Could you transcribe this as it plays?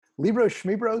Libros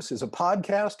Schmibros is a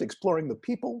podcast exploring the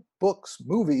people, books,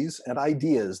 movies, and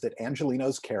ideas that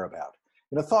Angelinos care about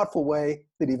in a thoughtful way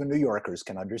that even New Yorkers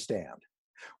can understand.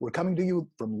 We're coming to you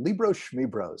from Libros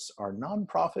Schmibros, our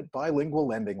nonprofit bilingual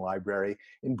lending library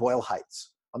in Boyle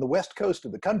Heights, on the west coast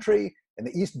of the country and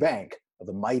the east bank of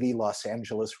the mighty Los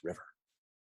Angeles River.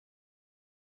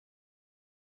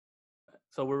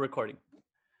 So we're recording.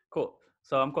 Cool.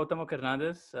 So I'm Cuauhtemoc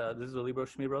Hernandez. This is the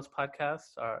Libros Schmibros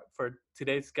podcast. For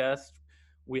today's guest,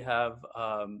 we have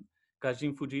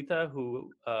Gajin Fujita, who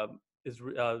is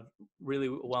really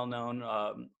well-known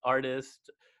artist,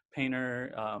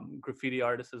 painter, graffiti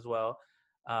artist as well.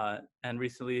 And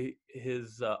recently,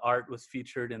 his art was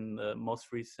featured in the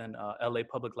most recent LA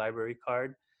Public Library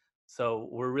card. So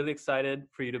we're really excited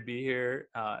for you to be here,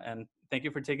 and thank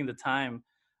you for taking the time.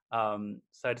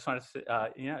 So I just wanted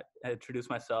to introduce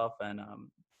myself, and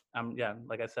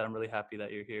like I said, I'm really happy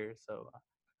that you're here. So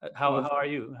how are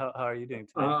you? How are you doing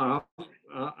today?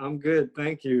 I'm good,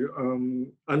 thank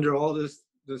you. Under all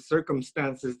the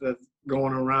circumstances that's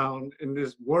going around in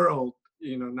this world,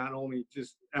 you know, not only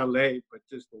just LA but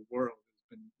just the world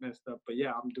has been messed up. But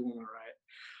yeah, I'm doing all right.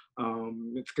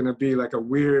 It's gonna be like a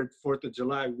weird 4th of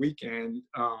July weekend.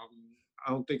 I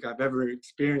don't think I've ever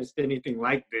experienced anything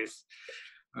like this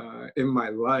in my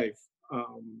life.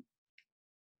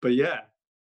 But yeah,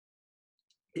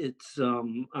 it's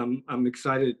I'm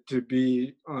excited to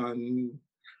be on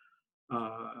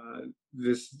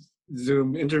this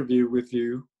Zoom interview with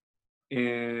you,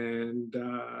 and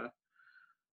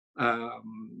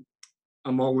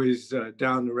I'm always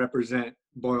down to represent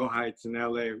Boyle Heights in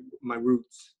LA, my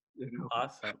roots, you know.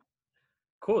 Awesome.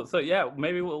 Cool. So yeah,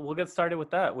 maybe we'll get started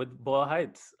with that, with Boyle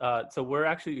Heights. So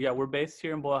we're based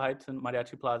here in Boyle Heights in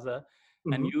Mariachi Plaza,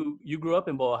 and you grew up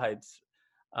in Boyle Heights.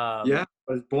 Yeah,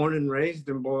 I was born and raised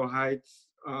in Boyle Heights.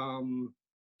 You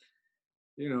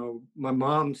know, my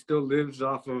mom still lives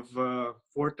off of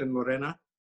 4th and Lorena,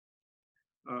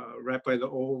 right by the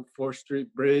old 4th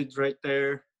Street Bridge right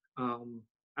there.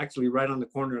 Actually, right on the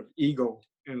corner of Eagle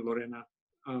and Lorena.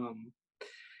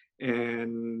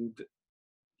 And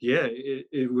yeah,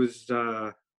 it was,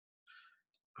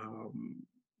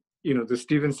 you know, the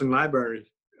Stevenson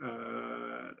Library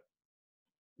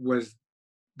was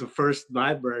the first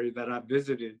library that I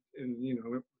visited, and, you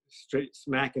know, straight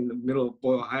smack in the middle of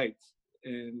Boyle Heights.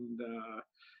 And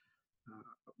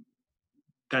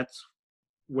that's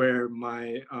where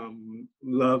my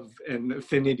love and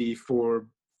affinity for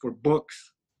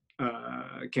books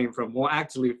came from. Well,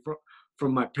 actually,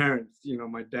 from my parents. You know,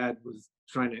 my dad was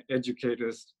trying to educate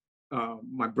us,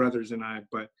 my brothers and I.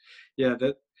 But yeah,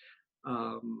 that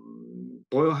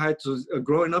Boyle Heights was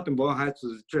growing up in Boyle Heights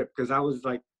was a trip, because I was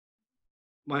like,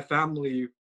 my family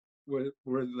were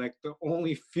like the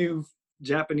only few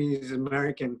Japanese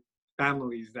American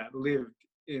families that lived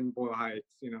in Boyle Heights.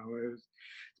 You know, it was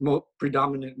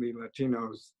predominantly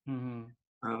Latinos,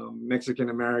 Mexican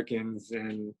Americans,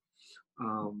 and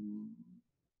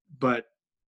but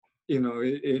you know,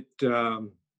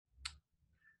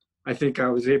 I think I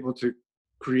was able to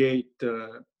create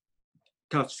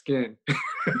tough skin.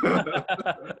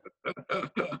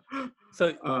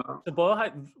 So the Boyle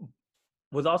Heights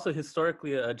was also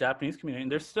historically a Japanese community,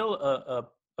 and there's still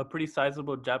a pretty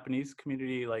sizable Japanese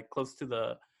community, like close to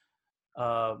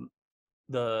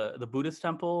the Buddhist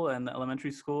temple and the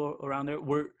elementary school around there.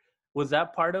 Was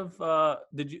that part of?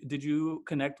 Did you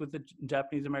connect with the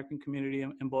Japanese American community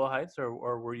in Boyle Heights,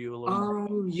 or were you a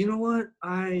little? You know what,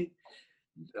 I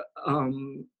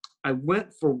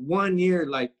went for 1 year,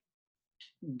 like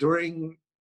during,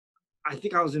 I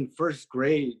think I was in 1st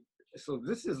grade. So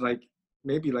this is like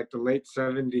maybe like the late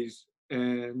 70s.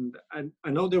 And I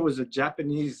know there was a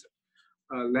Japanese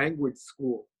language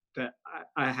school that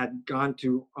I had gone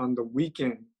to on the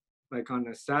weekend, like on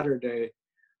a Saturday,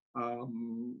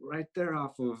 right there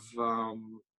off of, I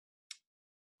want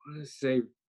to say,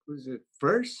 was it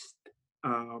First?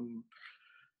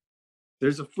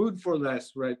 There's a Food for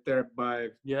Less right there by...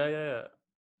 Yeah,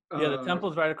 the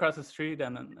temple's right across the street,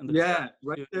 and the church,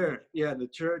 right there. Yeah, the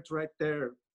church right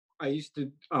there. I used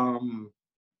to,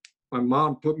 my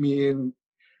mom put me in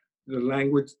the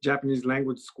Japanese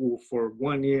language school for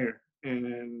 1 year.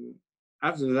 And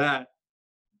after that,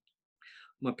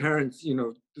 my parents, you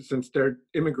know, since they're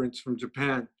immigrants from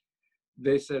Japan,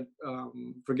 they said,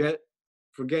 forget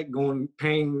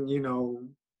paying, you know,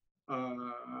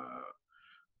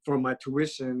 for my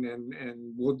tuition,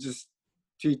 and we'll just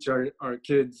teach our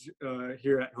kids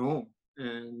here at home.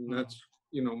 And that's,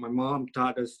 you know, my mom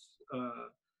taught us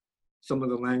some of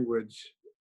the language.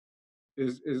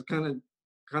 Is kind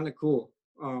of cool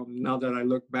now that I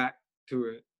look back to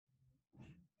it.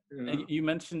 And you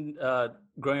mentioned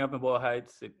growing up in Boyle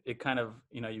Heights, it kind of,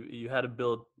 you had to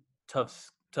build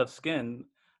tough skin.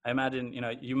 I imagine,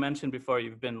 you mentioned before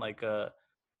you've been like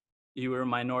you were a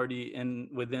minority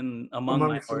among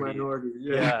Amongst the minorities. minority,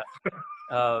 Yeah.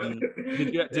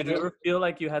 Did you ever feel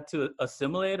like you had to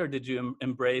assimilate, or did you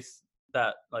embrace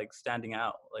that, like, standing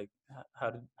out? Like,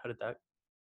 how did that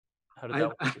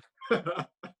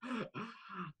work?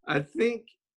 I think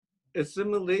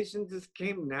assimilation just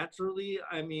came naturally.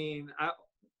 I mean, I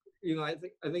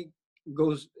think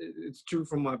it's true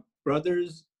for my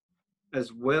brothers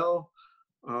as well.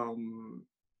 Um,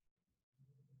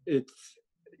 it's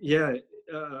yeah,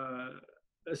 uh,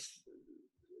 s-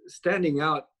 standing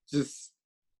out. Just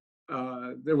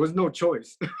there was no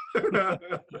choice,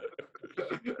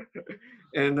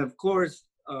 and of course,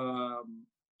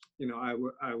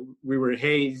 we were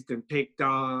hazed and picked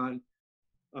on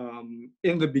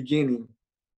in the beginning,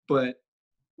 but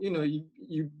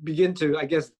you begin to, I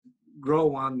guess,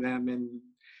 grow on them, and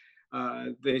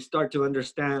they start to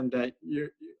understand that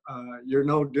you're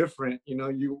no different.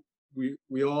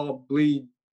 We all bleed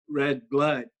red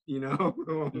blood,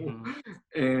 Mm-hmm.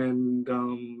 and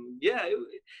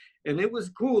and it was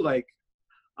cool. Like,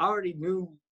 I already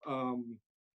knew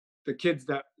the kids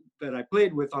that I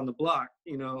played with on the block,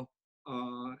 in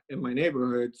my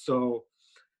neighborhood. So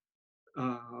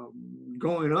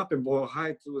growing up in Boyle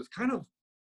Heights, it was kind of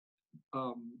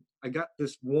I got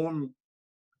this warm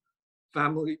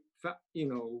family,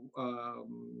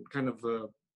 kind of a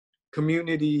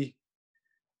community,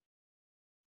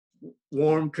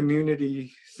 warm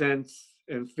community sense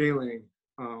and feeling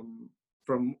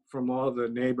from all the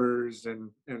neighbors and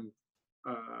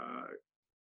uh,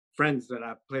 friends that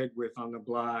I played with on the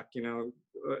block.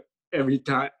 Every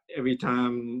time,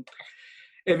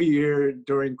 every year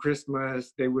during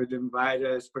Christmas, they would invite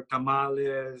us for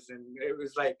tamales, and it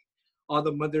was like all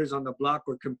the mothers on the block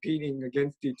were competing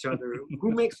against each other.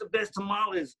 Who makes the best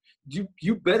tamales?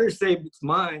 You better say it's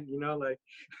mine, like.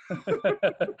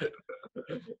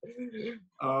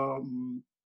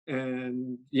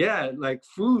 And yeah, like,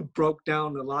 food broke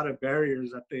down a lot of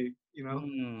barriers, I think,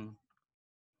 Mm.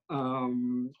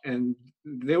 and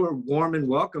they were warm and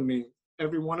welcoming.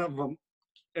 Every one of them,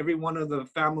 every one of the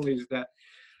families that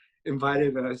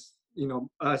invited us,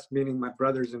 us meaning my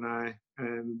brothers and I,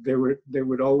 and they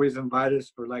would always invite us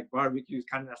for, like, barbecues,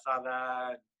 carne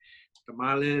asada,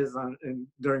 tamales and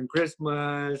during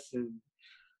Christmas, and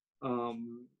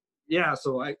yeah.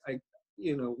 So I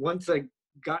once I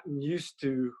gotten used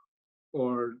to,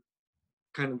 or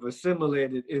kind of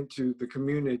assimilated into the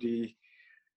community,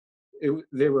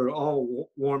 they were all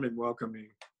warm and welcoming,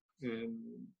 and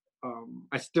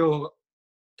I still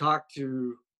talk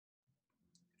to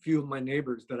few of my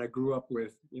neighbors that I grew up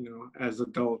with, as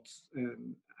adults,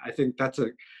 and I think that's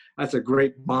a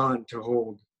great bond to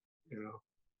hold,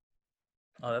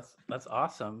 Oh, that's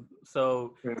awesome.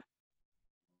 So, Yeah.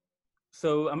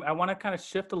 I want to kind of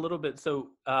shift a little bit.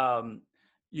 So, Mhm.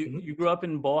 you grew up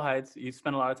in Boyle Heights. You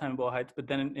spent a lot of time in Boyle Heights, but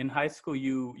then in high school,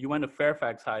 you went to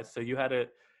Fairfax High, so you had to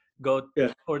go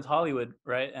Yeah, towards Hollywood,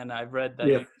 right? And I've read that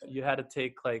yeah, you had to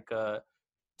take like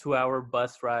 2-hour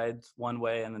bus rides one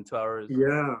way and then 2 hours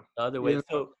yeah, the other way. yeah.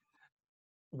 So,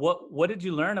 what did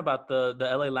you learn about the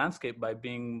LA landscape by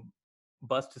being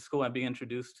bused to school and being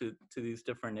introduced to these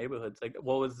different neighborhoods? Like,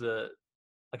 what was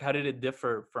how did it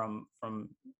differ from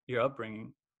your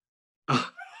upbringing?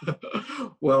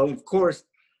 Well, of course,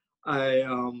 I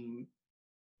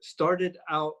started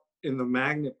out in the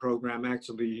magnet program,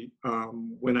 actually,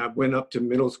 when I went up to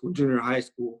middle school, junior high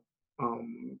school.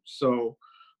 So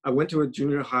I went to a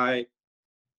junior high,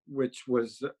 which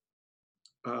was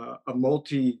a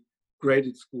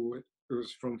multi-graded school. It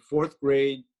was from fourth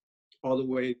grade all the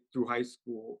way through high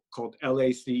school, called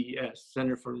LACES,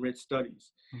 Center for Enriched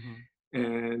Studies. Mm-hmm.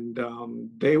 And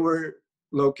they were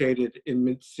located in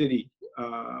Mid-City,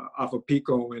 off of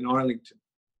Pico in Arlington.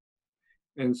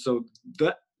 And so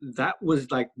that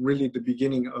was, like, really the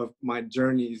beginning of my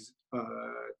journeys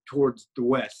towards the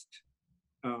West,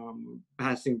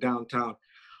 passing downtown.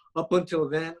 Up until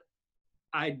then,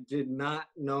 I did not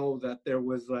know that there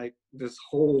was, like, this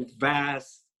whole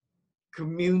vast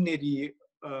community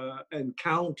and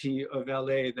county of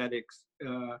LA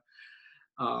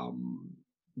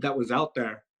that was out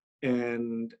there.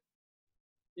 And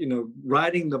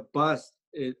riding the bus,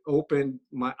 it opened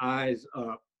my eyes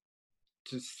up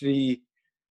to see,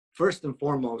 first and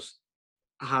foremost,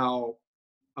 how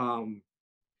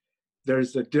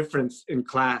there's a difference in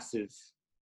classes.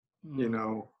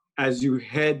 Mm. As you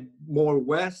head more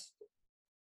west,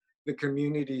 the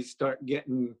communities start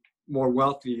getting more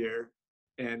wealthier,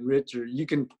 and richer. You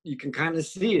can kind of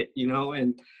see it, you know,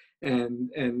 and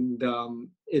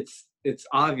it's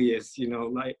obvious, you know,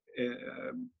 like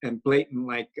and blatant,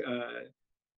 like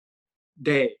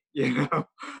day, you know.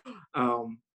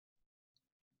 um,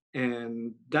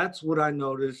 and that's what I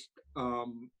noticed,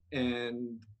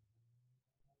 and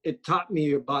it taught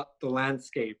me about the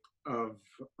landscape of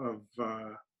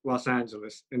Los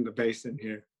Angeles in the basin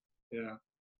here. Yeah.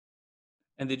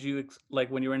 And did you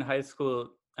like when you were in high school?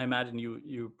 I imagine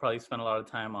you probably spent a lot of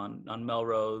time on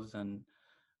Melrose and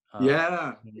uh,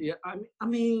 Yeah. Yeah. I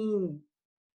mean,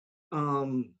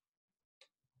 um,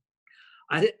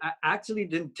 I actually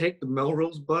didn't take the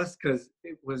Melrose bus because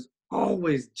it was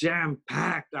always jam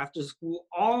packed after school.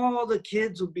 All the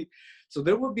kids would be, so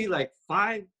there would be like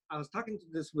five. I was talking to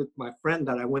this with my friend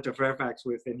that I went to Fairfax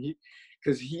with, and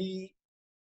because he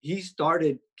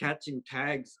started catching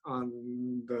tags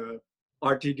on the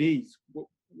RTDs,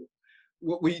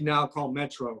 what we now call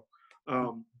Metro.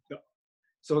 Um,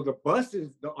 so the buses,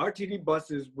 the RTD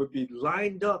buses, would be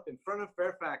lined up in front of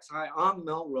Fairfax High on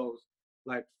Melrose,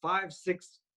 like 5,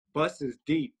 6 buses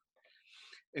deep,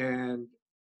 and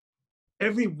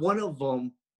every one of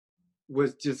them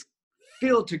was just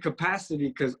filled to capacity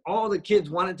because all the kids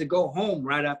wanted to go home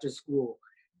right after school,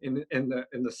 and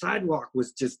the sidewalk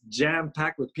was just jam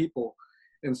packed with people.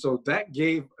 And so that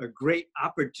gave a great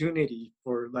opportunity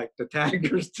for like the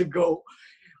taggers to go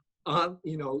on,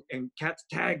 you know, and catch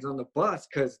tags on the bus,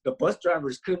 because the bus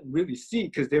drivers couldn't really see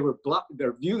because they were blocked,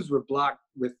 their views were blocked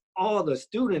with all the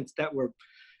students that were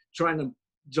trying to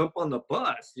jump on the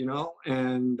bus, you know.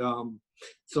 And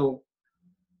so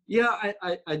yeah,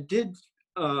 I did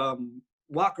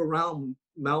walk around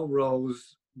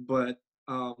Melrose, but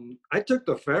I took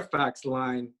the Fairfax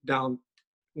line down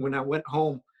when I went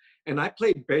home, and I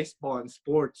played baseball and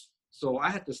sports, so I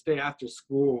had to stay after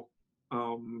school.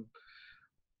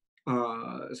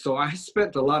 So I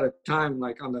spent a lot of time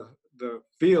like on the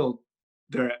field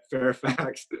there at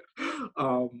Fairfax,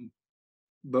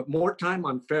 but more time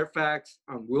on Fairfax,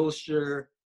 on Wilshire,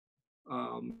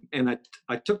 and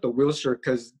I took the Wilshire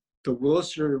because the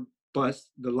Wilshire bus,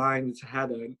 the lines had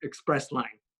an express line,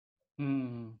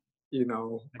 mm, you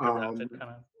know. like a rapid kind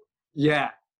of.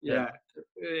 Yeah, Yeah.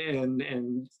 yeah,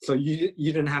 and so you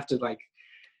didn't have to, like,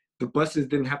 the buses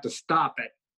didn't have to stop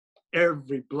at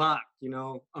every block, you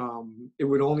know. It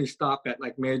would only stop at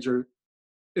like major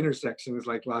intersections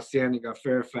like La Cienega,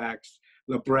 Fairfax,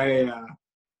 La Brea,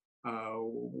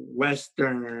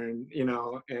 Western, you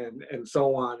know, and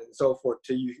so on and so forth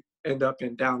till you end up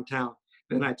in downtown.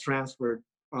 Then I transferred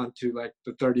onto like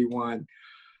the 31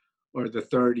 or the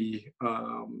 30,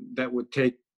 that would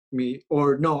take me,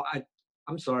 or no,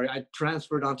 I'm sorry, I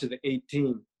transferred onto the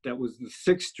 18 that was the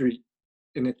 6th Street,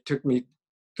 and it took me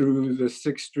through the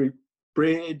 6th Street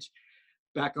Bridge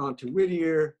back onto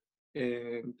Whittier,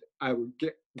 and I would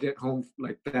get home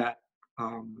like that.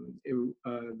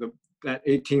 That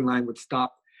 18 line would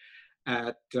stop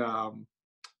at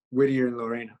Whittier and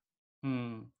Lorena.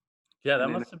 Hmm. Yeah, that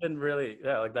And must have been really,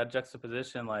 yeah, like that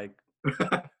juxtaposition, like,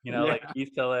 you know, yeah, like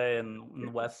East LA and the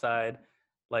West Side,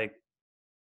 like,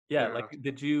 yeah, yeah, like,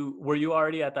 were you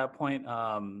already at that point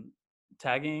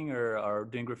tagging or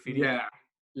doing graffiti? yeah,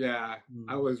 yeah.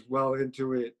 I Mm. was well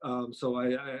into it. So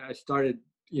I started,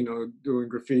 you know, doing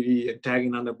graffiti and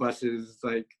tagging on the buses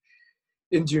like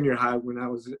in junior high when I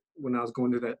was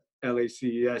going to that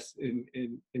LACES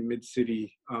in Mid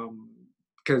City,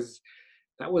 because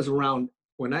that was around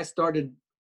when I started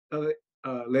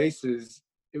Laces.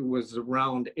 It was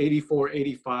around 84,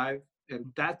 85,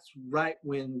 and that's right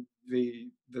when the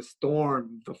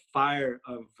storm, the fire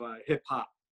of hip hop,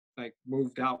 like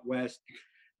moved out west.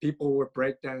 People were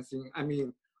breakdancing. I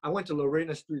mean, I went to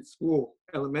Lorena Street School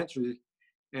Elementary,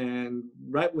 and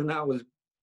right when I was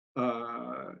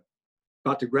uh,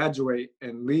 about to graduate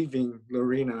and leaving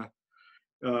Lorena,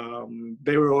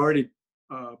 they were already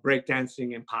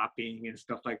breakdancing and popping and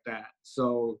stuff like that.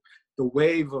 So the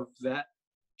wave of that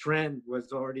trend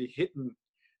was already hitting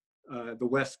the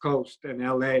West Coast and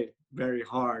LA very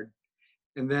hard.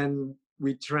 And then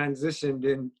we transitioned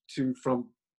into from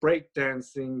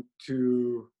breakdancing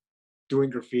to doing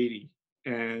graffiti.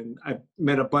 And I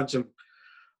met a bunch of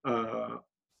uh,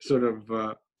 sort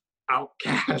of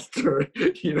outcasts or,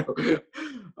 you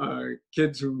know,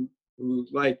 kids who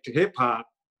liked hip hop.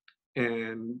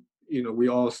 And, you know, we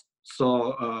all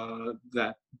saw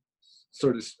that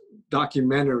sort of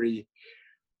documentary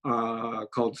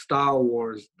called Star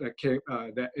Wars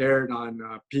that aired on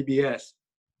PBS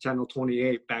Channel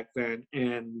 28 back then,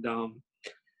 and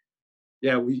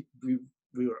yeah, we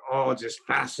were all just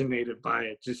fascinated by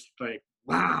it, just like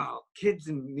wow, kids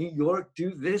in New York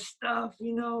do this stuff,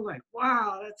 you know, like,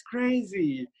 wow, that's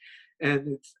crazy.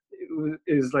 And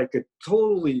it was like a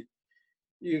totally,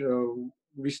 you know,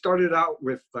 we started out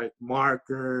with like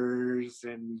markers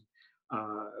and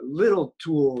little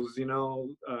tools, you know,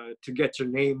 to get your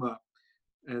name up.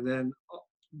 And then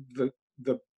the,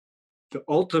 the, the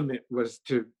ultimate was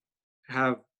to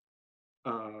have,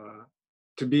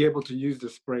 to be able to use the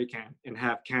spray can and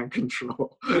have can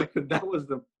control. That was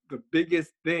the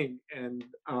biggest thing. And,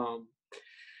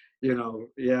 you know,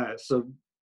 yeah, so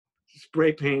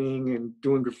spray painting and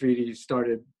doing graffiti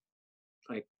started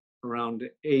like around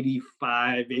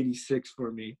 85, 86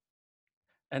 for me.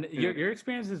 And Yeah. your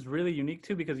experience is really unique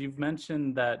too, because you've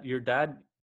mentioned that your dad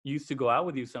used to go out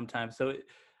with you sometimes. So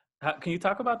can you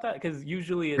talk about that? Because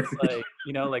usually it's like,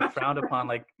 you know, like frowned upon,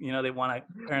 like, you know,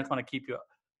 parents want to keep you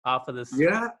off of the street.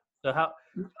 Yeah. So how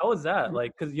was that?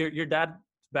 Like, because your dad's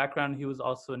background, he was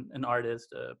also an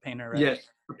artist, a painter, right? Yes,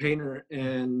 a painter.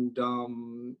 And,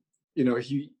 you know,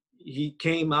 he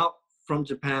came out from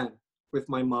Japan with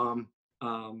my mom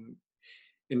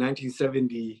in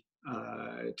 1970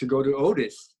 to go to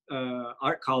Otis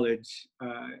Art College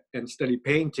and study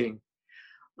painting.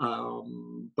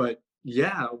 But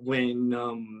yeah, when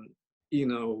you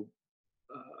know,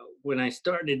 when I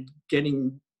started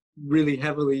getting really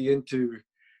heavily into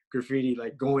graffiti,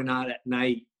 like going out at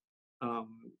night,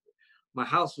 um, my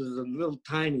house was a little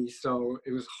tiny, so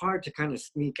it was hard to kind of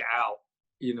sneak out,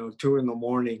 you know, 2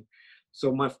 a.m.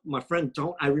 So my friend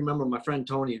Tony, I remember my friend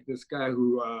Tony, this guy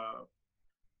who,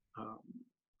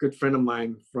 good friend of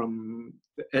mine from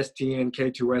the STN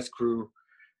K2S crew,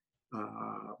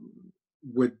 um,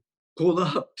 would pull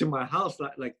up to my house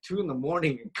like 2 a.m.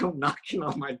 and come knocking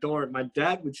on my door. My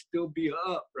dad would still be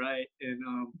up, right? And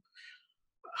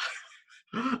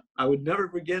I would never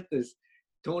forget this.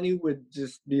 Tony would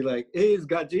just be like, "Hey, it's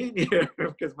Gajin here,"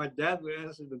 because my dad would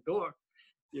answer the door,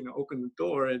 you know, open the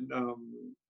door, and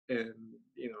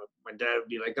you know, my dad would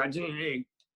be like, "Gajin, hey,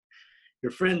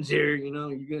 your friend's here, you know,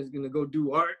 you guys gonna go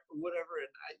do art or whatever." And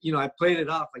you know, I played it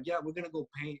off like, "Yeah, we're gonna go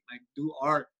paint, like do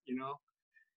art," you know.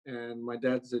 And my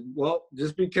dad said, "Well,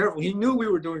 just be careful." He knew we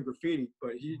were doing graffiti,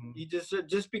 but he just said,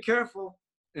 "Just be careful,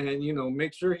 and you know,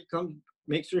 make sure he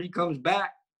comes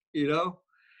back," you know.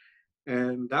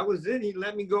 And that was it. He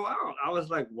let me go out. I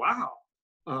was like, wow.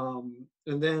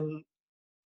 And then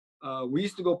we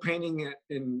used to go painting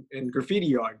in graffiti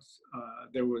yards.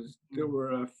 There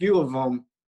were a few of them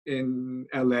in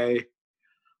LA.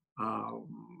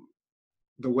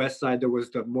 The west side, there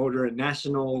was the Motor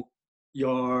National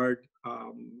yard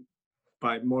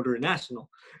by Motor National.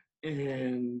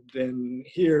 And then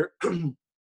here, the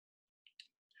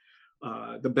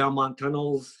Belmont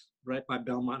Tunnels, right by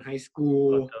Belmont High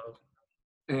School.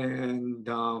 And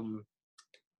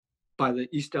by the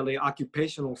East LA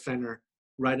Occupational Center,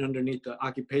 right underneath the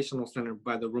Occupational Center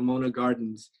by the Ramona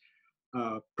Gardens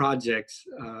projects,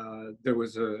 there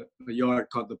was a yard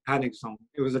called the Panic Zone.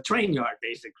 It was a train yard,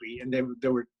 basically, and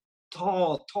there were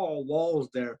tall walls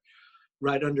there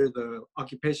right under the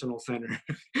Occupational Center.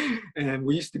 And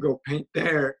we used to go paint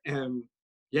there. And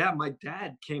yeah, my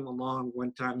dad came along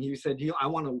one time. He said, "I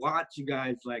want to watch you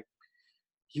guys." Like,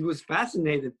 he was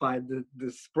fascinated by the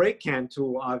spray can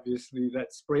tool, obviously,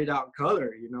 that sprayed out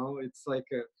color. You know, it's like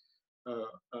a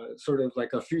sort of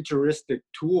like a futuristic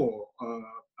tool,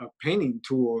 a painting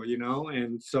tool, you know.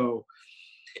 And so,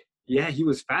 yeah, he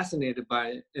was fascinated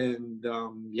by it. And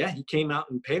yeah, he came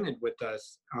out and painted with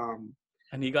us.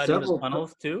 And he got in the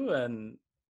tunnels too? And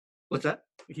what's that?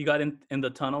 He got in the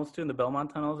tunnels too, in the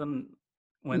Belmont tunnels, and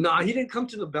went. No, he didn't come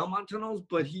to the Belmont tunnels,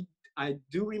 but I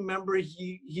do remember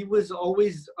he was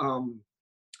always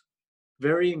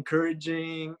very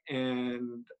encouraging,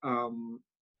 and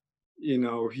you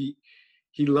know, he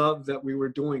loved that we were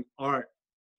doing art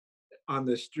on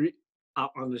the street,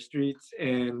 out on the streets.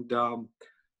 And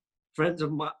friends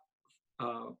of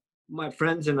my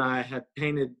friends and I had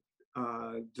painted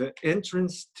the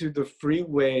entrance to the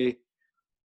freeway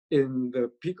in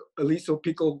the Aliso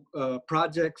Pico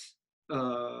projects,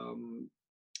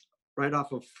 right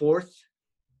off of 4th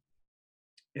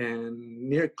and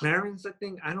near Clarence, I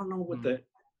think. I don't know what the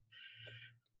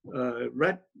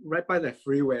right by that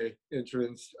freeway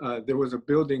entrance, there was a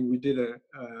building. We did a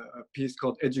piece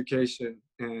called Education,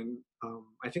 and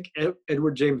I think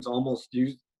Edward James almost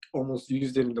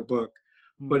used it in the book,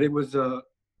 but it was a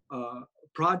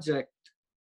project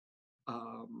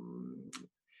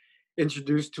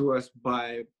introduced to us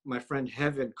by my friend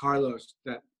Heaven Carlos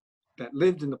that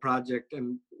lived in the project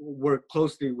and worked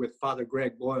closely with Father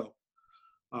Greg Boyle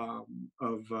of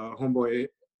Homeboy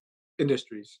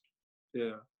Industries.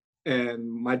 Yeah. and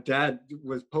my dad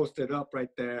was posted up right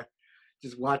there,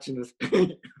 just watching us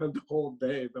paint the whole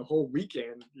day, the whole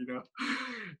weekend. You know,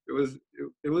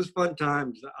 it was fun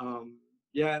times.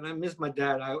 Yeah, and I miss my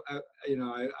dad. I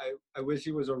wish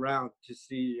he was around to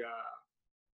see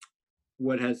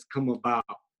what has come about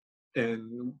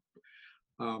and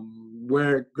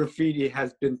where graffiti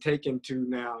has been taken to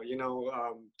now. You know,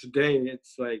 today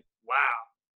it's like, wow,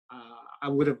 I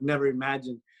would have never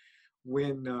imagined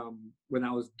when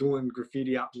I was doing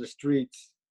graffiti out in the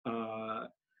streets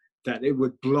that it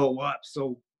would blow up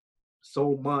so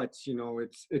much. You know,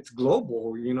 it's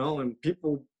global. You know, and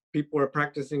people are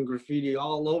practicing graffiti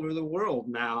all over the world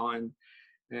now, and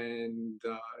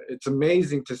it's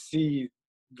amazing to see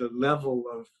the level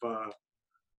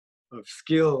of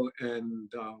skill and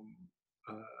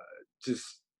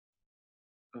just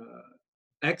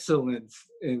excellence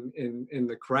in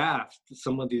the craft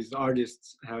some of these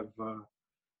artists have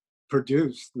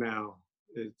produced now.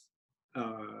 It's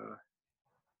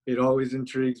it always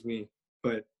intrigues me,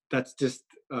 but that's just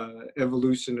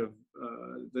evolution of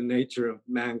the nature of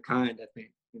mankind, I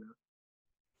think. You know.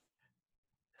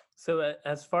 So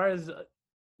as far as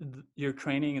your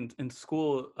training in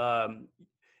school,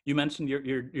 you mentioned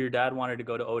your dad wanted to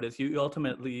go to Otis. You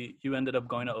ultimately you ended up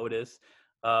going to Otis.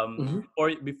 Mm-hmm.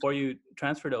 Before you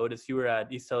transferred to Otis, you were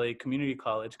at East LA Community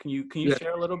College. Can you Yeah.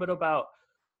 share a little bit about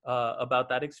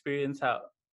that experience?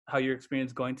 How your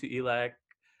experience going to ELAC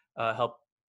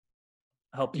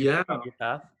helped you Yeah, on your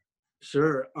path?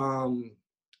 sure.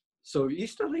 So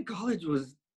East LA College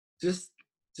was just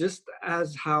just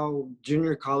as how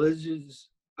junior colleges,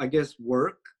 I guess,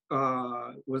 work,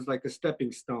 was like a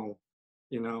stepping stone,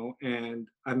 you know. And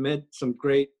I met some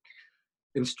great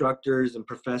instructors and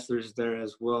professors there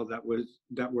as well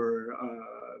that were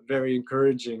very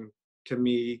encouraging to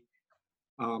me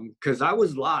because I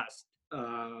was lost.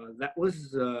 That was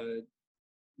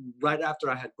right after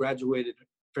I had graduated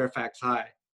Fairfax High.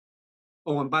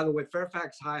 Oh, and by the way,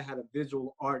 Fairfax High had a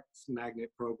visual arts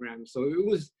magnet program, so it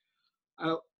was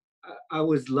I, I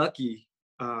was lucky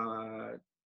uh,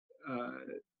 uh,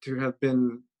 to have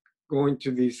been going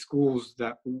to these schools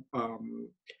that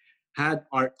had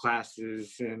art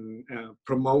classes and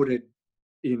promoted,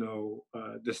 you know,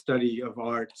 the study of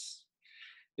arts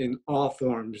in all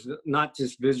forms, not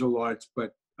just visual arts,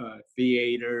 but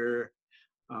theater,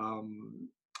 um,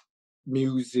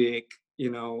 music.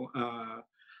 You know,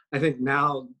 I think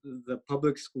now the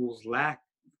public schools lack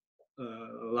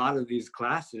a lot of these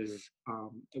classes,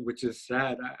 which is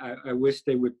sad. I wish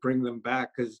they would bring them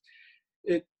back because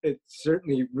it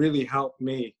certainly really helped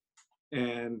me,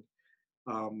 and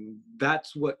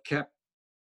that's what kept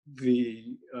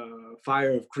the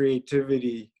fire of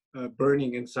creativity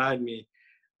burning inside me,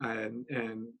 and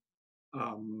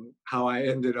how I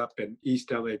ended up in East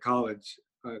LA College.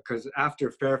 Because after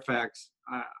Fairfax,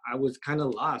 I was kind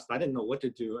of lost. I didn't know what to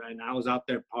do, and I was out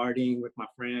there partying with my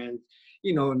friends,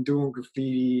 you know, and doing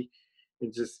graffiti,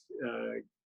 and just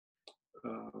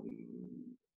um,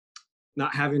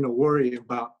 not having to worry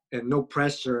about and no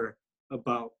pressure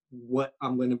about what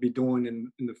I'm going to be doing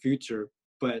in the future.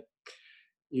 But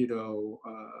you know,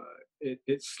 it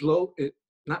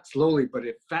not slowly, but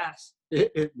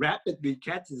it rapidly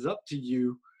catches up to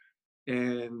you.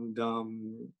 And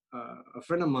a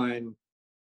friend of mine,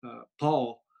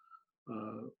 Paul,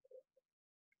 uh,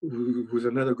 who's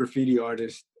another graffiti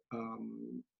artist,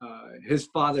 his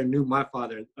father knew my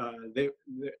father. They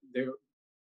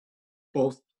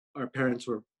both, our parents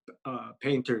were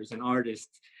painters and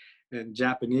artists, and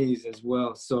Japanese as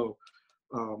well. So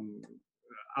um,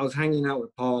 I was hanging out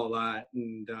with Paul a lot,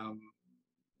 and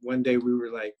one day we were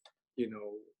like, you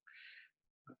know,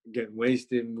 getting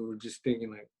wasted, and we were just thinking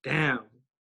like, damn,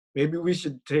 maybe we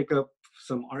should take up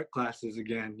some art classes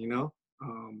again, you know.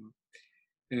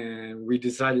 And we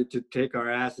decided to take our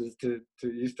asses to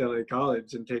East LA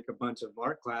College and take a bunch of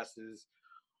art classes,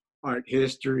 art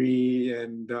history,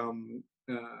 and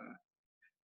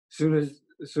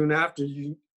soon after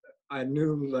I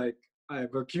knew like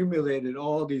I've accumulated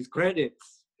all these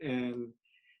credits, and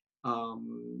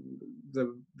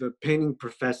the painting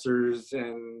professors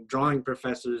and drawing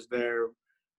professors there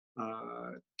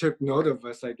took note of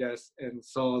us, I guess, and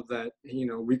saw that, you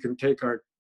know, we can take our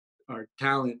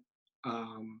talent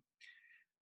um,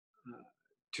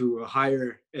 to a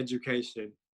higher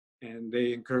education, and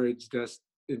they encouraged us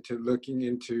into looking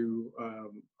into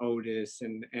Otis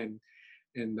and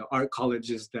the art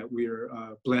colleges that we're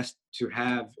blessed to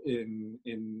have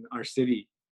in our city,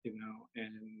 you know.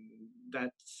 And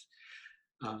that's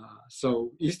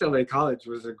so East LA College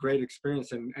was a great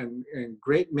experience, and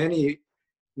great many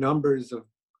numbers of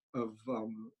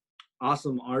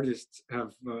awesome artists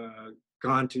have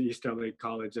gone to East LA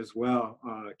College as well.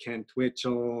 Ken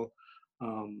Twitchell,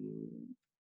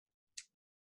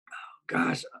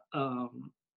 gosh,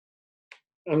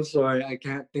 I'm sorry, I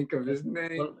can't think of his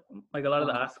name. Well, like a lot of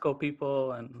the ASCO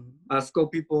people and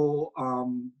ASCO people,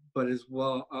 but as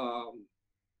well,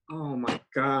 oh my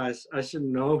gosh, I should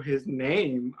know his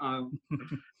name.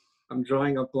 I'm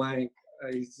drawing a blank.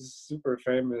 He's just super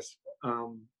famous.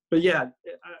 But yeah,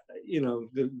 you know,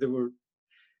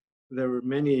 there were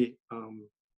many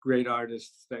great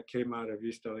artists that came out of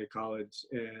East LA College,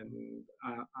 and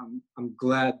I'm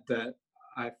glad that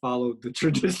I followed the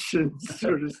tradition,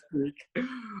 so to speak.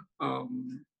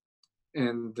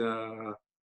 And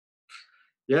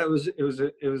yeah, it was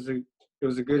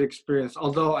a good experience.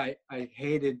 Although I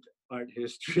hated art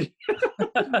history.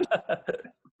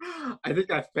 I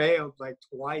think I failed like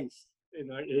twice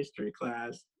in art history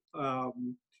class.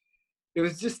 It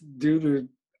was just due to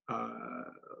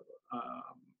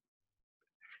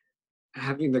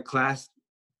having the class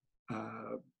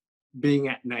being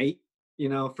at night, you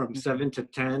know, from 7 to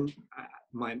 10.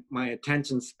 My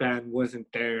attention span wasn't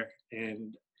there,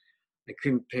 and I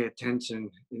couldn't pay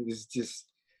attention. It was just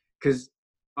because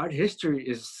art history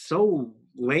is so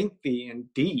lengthy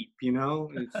and deep, you know.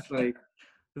 It's like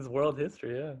it's world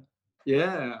history,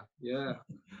 yeah. Yeah.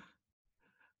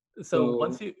 So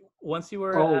once you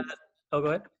were at, oh, go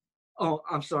ahead. Oh,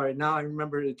 I'm sorry. Now I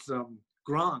remember it's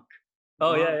Gronk.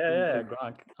 Oh, Gronk yeah,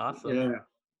 Gronk. Awesome. Yeah.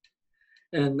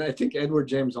 And I think Edward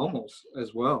James Olmos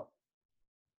as well.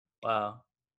 Wow.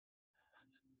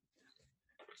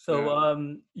 So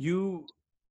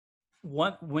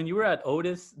when you were at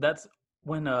Otis, that's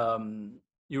when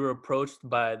you were approached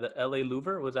by the LA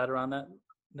Louver. Was that around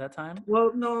that time?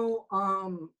 Well, no.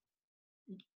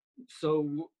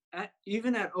 So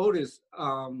even at Otis,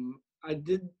 I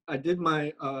did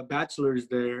my bachelor's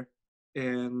there,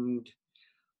 and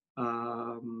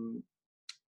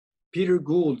Peter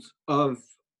Gould of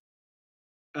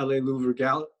LA Louver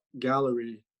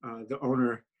Gallery, the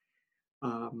owner,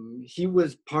 he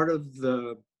was part of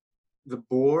the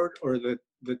board or the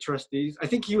trustees. I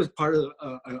think he was part of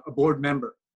a board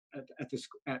member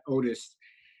at Otis,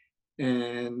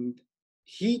 and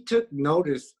he took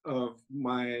notice of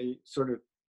my sort of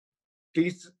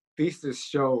thesis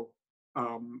show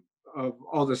of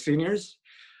all the seniors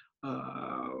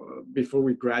before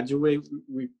we graduate.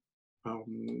 We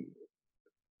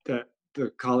that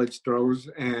the college throws,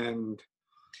 and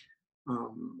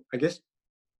I guess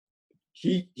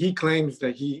he claims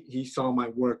that he saw my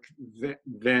work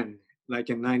then, like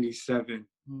in '97.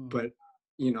 But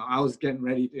you know, I was getting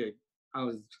ready to. I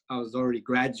was already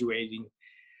graduating,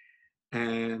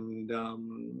 and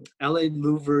LA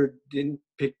Louver didn't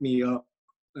pick me up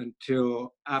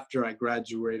until after I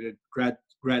graduated grad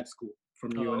school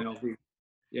from UNLV. Okay.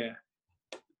 Yeah.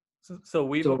 So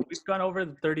we've gone over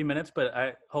the 30 minutes, but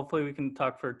hopefully we can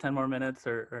talk for 10 more minutes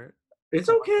or It's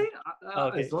okay.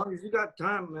 Okay. As long as you got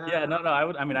time, man. Yeah, no.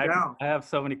 I have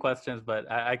so many questions,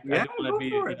 but I just want to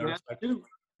be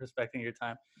respecting your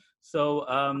time. So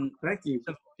thank you.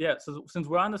 Since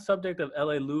we're on the subject of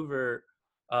LA Louver,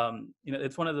 you know,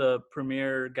 it's one of the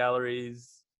premier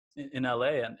galleries in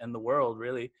LA and the world,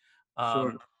 really.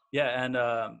 Sure. Yeah, and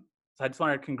so I just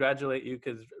want to congratulate you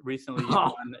because recently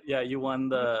you won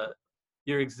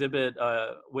your exhibit,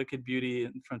 Wicked Beauty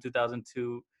from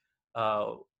 2002,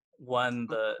 won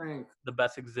the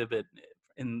best exhibit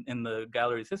in the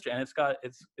gallery's history, and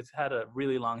it's had a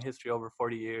really long history, over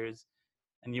 40 years,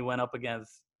 and you went up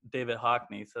against David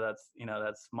Hockney, so that's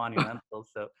monumental.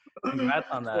 So congrats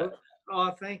on that.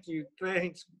 Oh, thank you.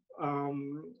 Thanks.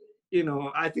 You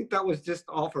know, I think that was just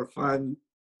all for fun.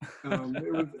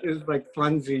 It was like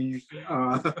funsies.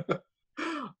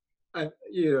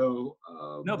 You know.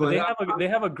 No, but they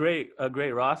have a great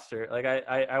roster. Like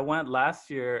I went last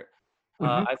year.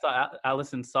 I saw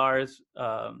Alison Saar's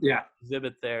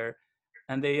exhibit there,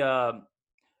 and they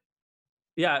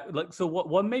like, so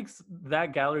what makes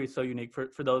that gallery so unique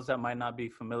for those that might not be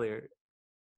familiar?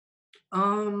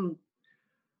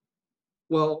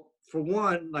 Well, for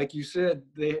one, like you said,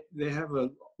 they have a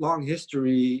long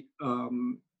history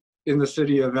in the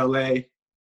city of LA.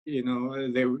 You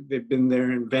know, they've been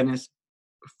there in Venice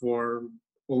for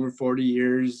over 40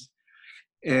 years,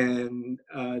 and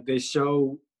they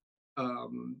show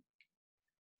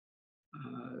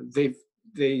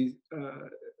they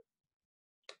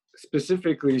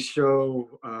specifically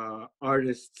show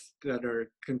artists that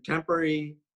are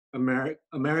contemporary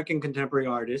American contemporary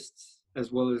artists,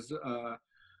 as well as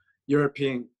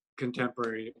European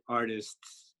contemporary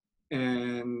artists.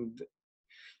 And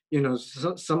you know,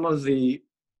 some of the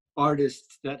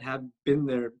artists that have been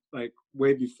there like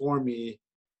way before me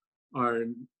are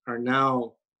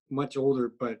now much older,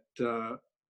 but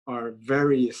are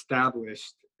very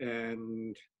established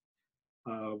and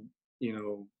uh, you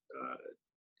know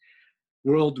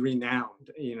world renowned.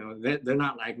 You know, they're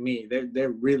not like me.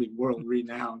 They're really world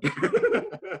renowned.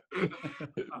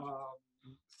 um,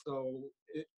 so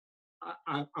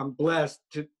I'm blessed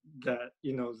that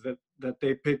that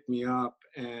they picked me up,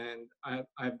 and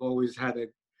I've always had a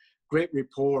great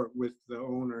rapport with the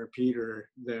owner Peter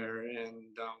there,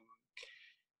 and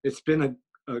it's been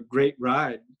a great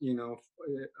ride.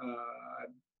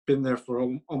 I've been there for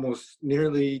almost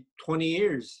nearly 20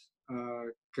 years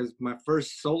because my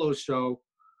first solo show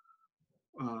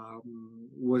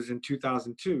was in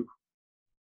 2002,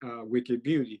 Wicked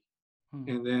Beauty.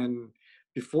 And then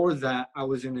before that, I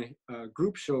was in a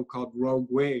group show called Rogue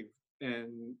Wave,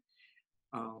 and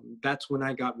that's when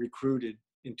I got recruited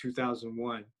in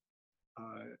 2001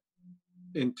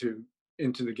 into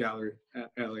the gallery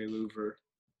at LA Louvre.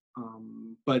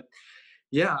 But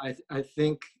yeah, I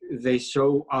think they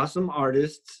show awesome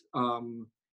artists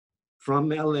from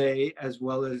LA as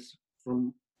well as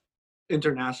from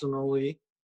internationally,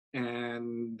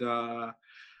 and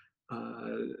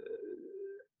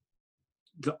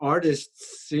the artists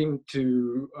seem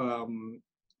to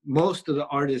most of the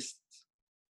artists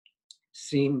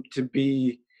seem to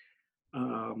be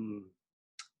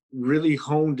really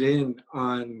honed in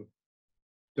on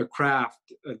the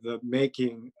craft, the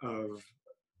making of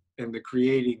and the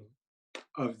creating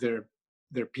of their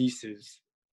pieces,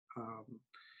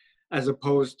 as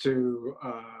opposed to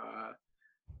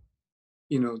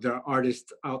there are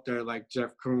artists out there like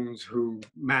Jeff Koons who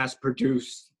mass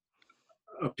produce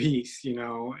a piece,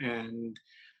 and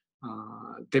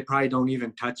they probably don't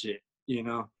even touch it, they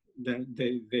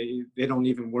don't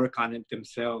even work on it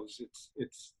themselves.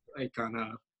 It's like on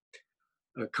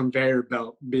a conveyor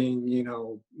belt being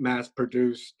mass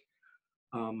produced,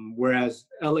 whereas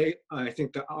LA, I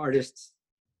think the artists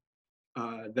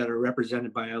that are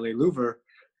represented by LA Louvre,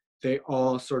 they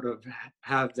all sort of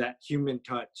have that human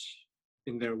touch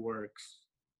in their works,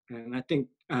 and I think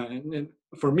and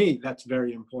for me that's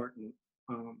very important,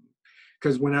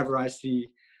 because whenever I see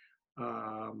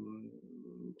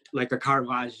like a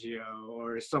Caravaggio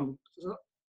or some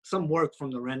work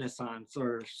from the Renaissance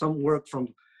or some work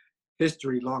from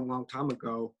history long time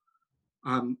ago,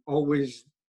 I'm always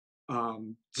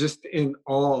just in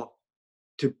awe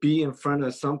to be in front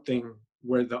of something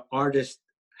where the artist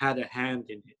had a hand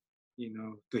in it,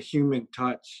 the human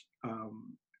touch,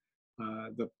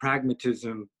 the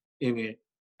pragmatism in it,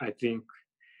 I think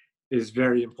is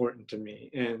very important to me.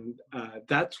 And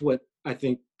that's what I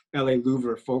think LA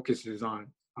Louvre focuses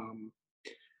on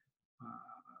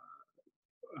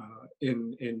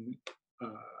in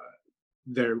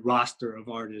their roster of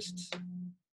artists.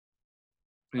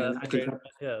 And I think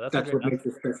that's what makes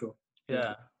it special.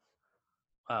 Yeah.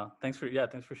 Wow. Thanks for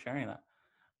sharing that.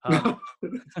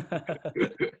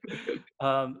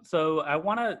 So I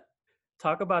want to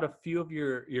talk about a few of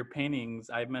your paintings.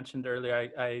 I mentioned earlier,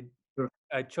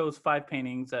 I chose 5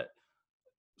 paintings that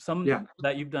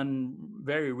that you've done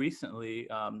very recently,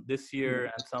 this year,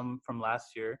 and some from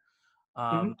last year.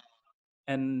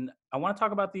 And I want to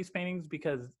talk about these paintings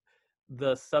because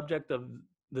the subject of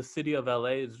the city of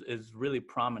LA is really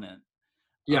prominent.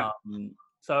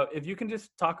 So if you can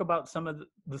just talk about some of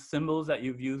the symbols that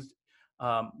you've used.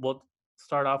 We'll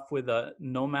start off with a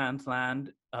No Man's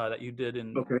Land that you did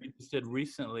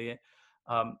recently,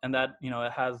 and that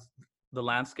it has the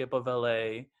landscape of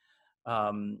LA,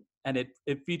 and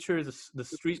it features the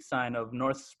street sign of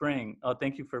North Spring. Oh,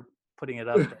 thank you for putting it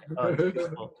up. It's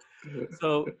useful.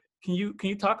 So can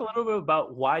you talk a little bit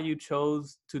about why you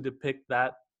chose to depict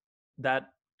that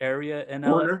area in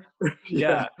LA?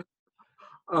 Yeah.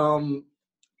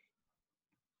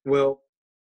 Well,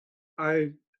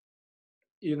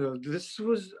 this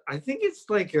was, I think it's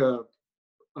like a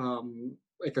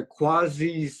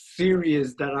quasi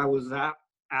series that I was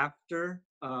after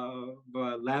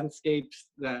the landscapes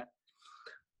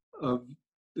of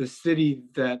the city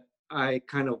that I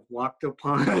kind of walked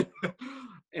upon.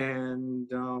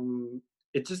 And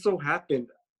it just so happened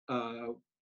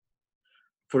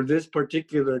for this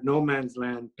particular No Man's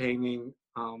Land painting,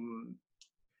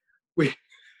 we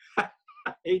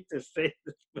I hate to say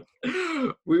this, but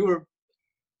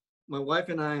my wife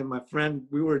and I and my friend,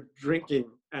 we were drinking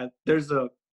at there's a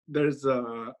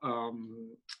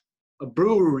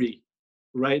brewery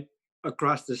right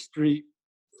across the street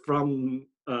from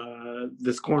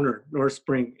this corner, North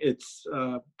Spring. It's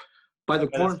by the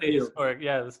cornfield.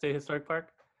 The State Historic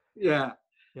Park. Yeah,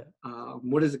 Yeah.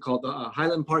 What is it called?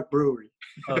 Highland Park Brewery.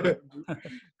 Okay.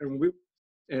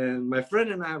 And my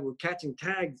friend and I were catching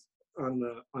tags on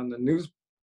the news,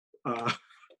 the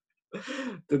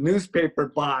newspaper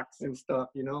box and stuff,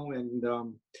 you know. And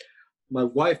my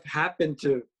wife happened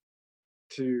to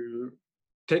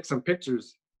take some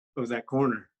pictures of that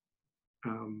corner,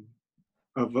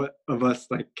 of us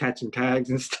like catching tags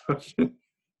and stuff.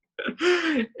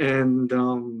 And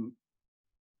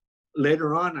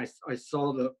later on, I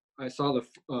saw the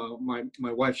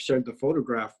my wife shared the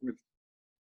photograph with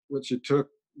what she took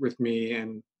with me,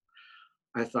 and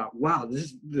I thought, wow,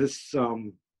 this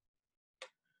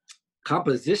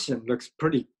composition looks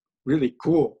really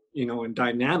cool, you know, and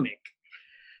dynamic.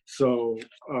 So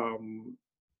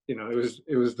you know,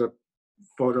 it was the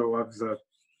photo of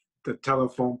the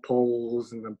telephone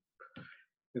poles and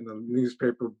the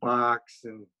newspaper box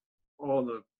and all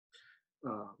the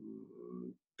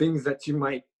things that you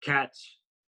might catch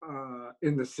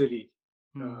in the city,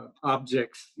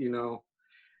 objects, you know.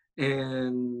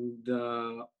 And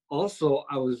also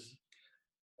I was,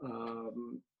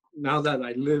 now that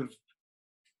I live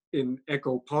in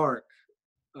Echo Park,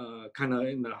 kind of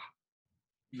in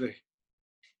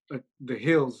the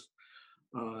hills,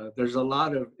 there's a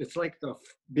lot of, it's like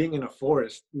being in a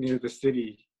forest near the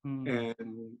city.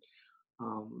 And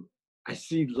I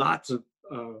see lots of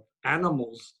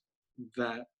animals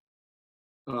that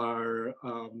are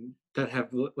that have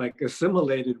like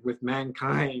assimilated with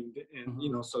mankind, and you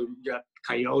know, so you got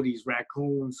coyotes,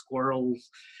 raccoons,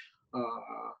 squirrels,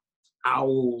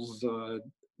 owls,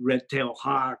 red-tailed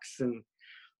hawks, and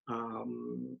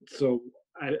so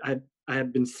I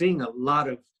have been seeing a lot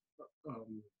of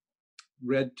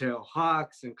red-tailed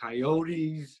hawks and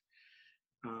coyotes,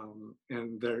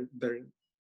 and they're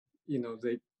you know,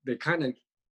 they kind of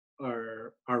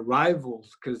are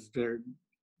rivals because they're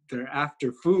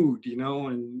after food, you know,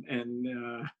 and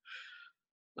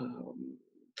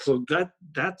so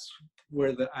that's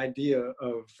where the idea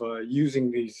of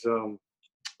using these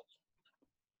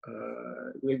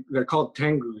they're called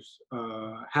tengus,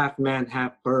 half man,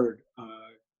 half bird,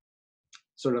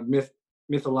 sort of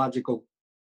mythological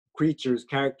creatures,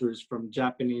 characters from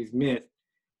Japanese myth,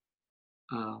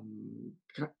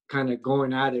 kind of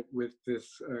going at it with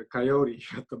this coyote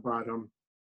at the bottom.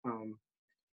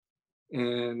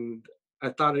 And I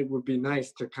thought it would be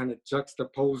nice to kind of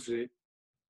juxtapose it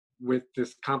with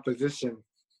this composition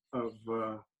of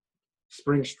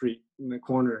Spring Street in the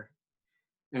corner.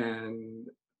 And,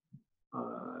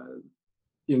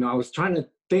 you know, I was trying to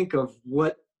think of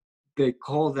what they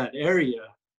call that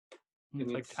area. It's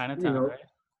like Chinatown, you know, right?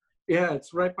 Yeah,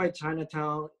 it's right by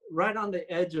Chinatown, right on the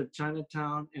edge of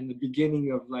Chinatown and the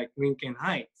beginning of like Lincoln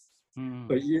Heights.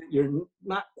 But you're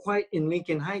not quite in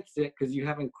Lincoln Heights yet because you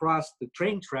haven't crossed the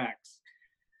train tracks.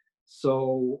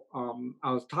 So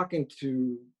I was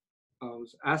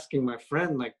asking my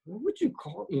friend, like, what would you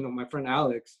call, you know, my friend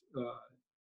Alex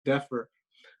Deffer,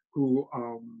 who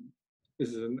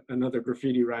is another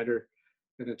graffiti writer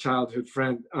and a childhood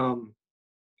friend.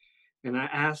 And I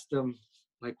asked him,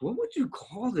 like, what would you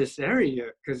call this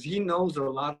area? Because he knows a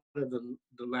lot of the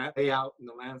layout and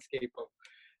the landscape of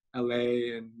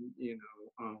LA, and you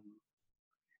know,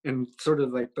 and sort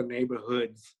of like the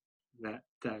neighborhoods that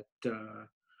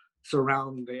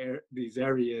surround these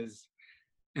areas.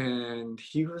 And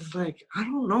he was like, I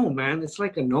don't know, man. It's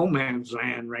like a no man's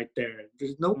land right there.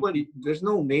 There's nobody. There's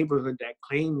no neighborhood that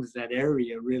claims that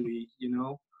area, really, you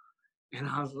know. And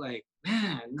I was like,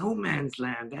 man, no man's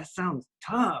land. That sounds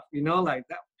tough, you know, like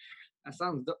that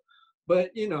sounds.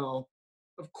 But you know,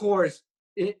 of course,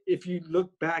 if you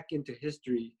look back into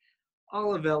history,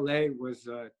 all of LA was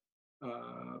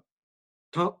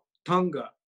Tonga,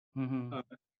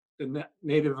 the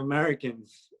Native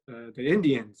Americans, the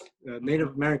Indians,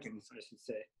 Native Americans, I should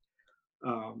say.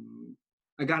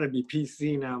 I gotta be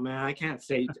PC now, man. I can't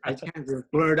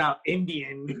just blurt out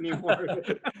Indian anymore.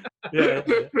 yeah.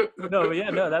 No, but yeah,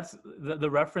 no, that's the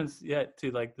reference, yeah,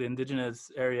 to like the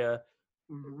indigenous area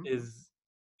is,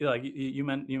 you know, like you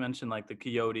mentioned like the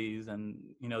coyotes and,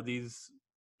 you know, these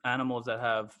animals that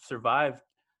have survived,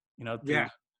 you know, through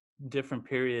different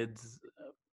periods,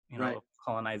 you know, of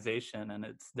colonization,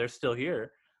 and they're still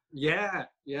here. Yeah,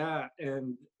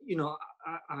 and you know,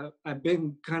 I've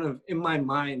been kind of in my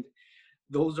mind.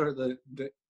 Those are the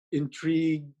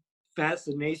intrigue,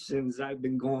 fascinations I've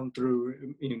been going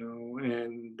through, you know,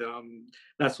 and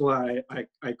that's why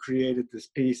I created this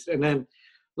piece. And then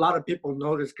a lot of people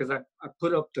noticed because I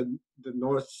put up the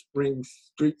North Spring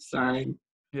Street sign.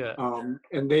 Yeah.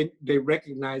 And they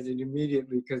recognize it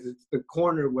immediately because it's the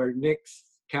corner where Nick's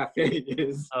Cafe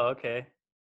is. Oh, okay.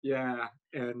 Yeah.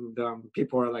 and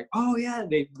people are like, oh yeah,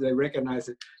 they recognize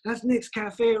it. That's Nick's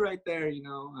Cafe right there, you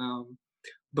know.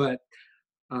 But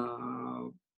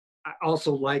I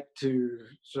also like to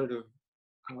sort of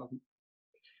um,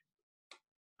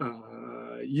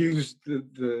 use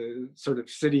the sort of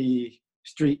city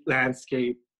street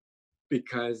landscape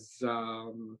because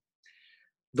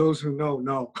those who know,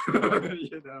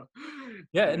 you know.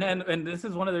 Yeah, and this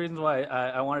is one of the reasons why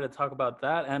I wanted to talk about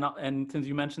that. And since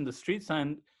you mentioned the street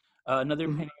sign, another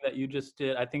Mhm. painting that you just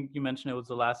did, I think you mentioned it was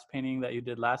the last painting that you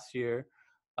did last year,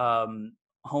 um,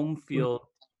 Home Mhm. Field, Home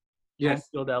Yes.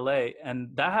 Field LA,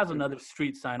 and that has another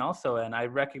street sign also, and I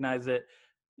recognize it.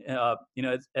 You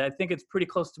know, I think it's pretty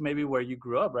close to maybe where you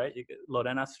grew up, right?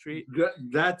 Lorena Street.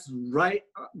 That's right.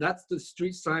 That's the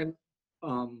street sign,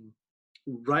 um,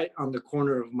 right on the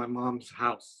corner of my mom's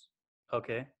house.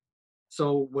 Okay.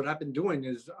 So what I've been doing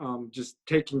is just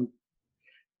taking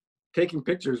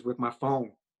pictures with my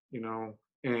phone, you know,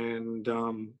 and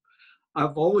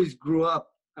I've always grew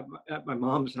up at my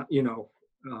mom's, you know,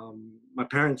 my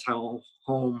parents'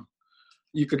 home.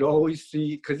 You could always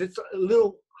see because it's a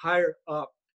little higher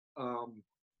up. Um,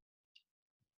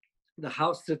 the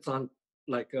house sits on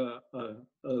like a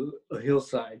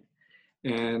hillside,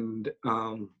 and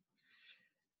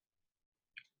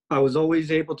I was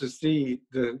always able to see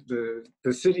the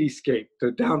cityscape,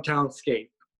 the downtown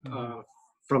scape, Mm-hmm. uh,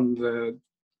 from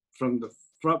the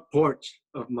front porch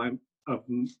of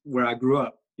where I grew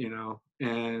up, you know.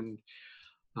 And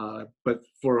but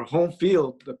for home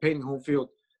field, the painting home field,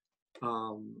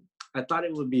 um, I thought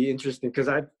it would be interesting because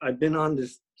I've been on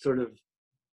this sort of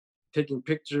taking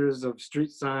pictures of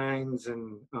street signs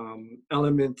and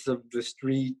elements of the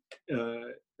street,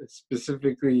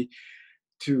 specifically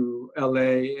to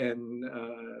LA and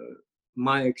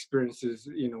my experiences,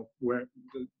 you know, where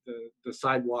the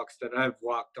sidewalks that I've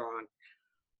walked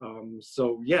on.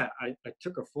 So yeah, I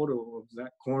took a photo of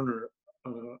that corner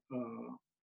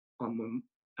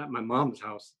at my mom's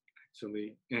house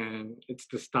actually, and it's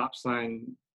the stop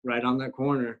sign right on that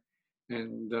corner.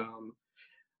 And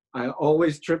I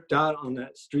always tripped out on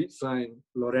that street sign,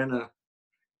 Lorena,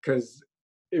 because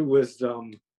it was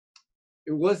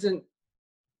it wasn't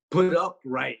put up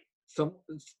right. Some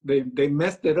they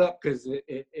messed it up because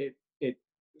it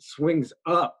swings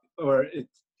up, or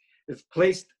it's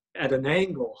placed at an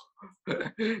angle,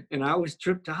 and I was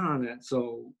tripped out on that.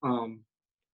 So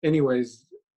anyways,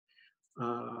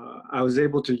 I was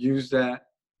able to use that,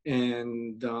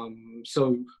 and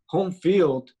so home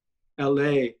field,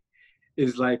 LA,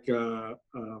 is like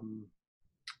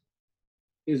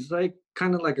is like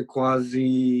kind of like a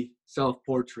quasi self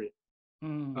portrait. Uh,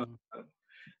 Mm.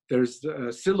 there's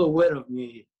a silhouette of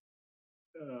me,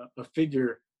 a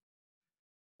figure,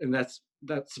 and that's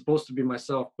supposed to be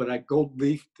myself, but I gold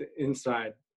leafed the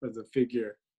inside of the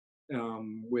figure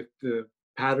with the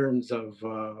patterns of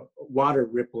water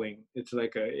rippling. It's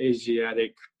like a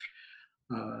Asiatic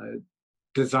uh,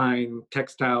 design,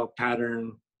 textile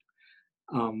pattern.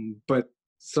 But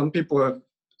some people have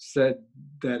said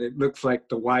that it looks like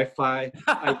the Wi-Fi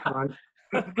icon.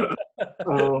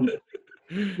 um,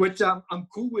 which I'm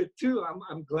cool with too.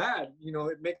 I'm glad, you know,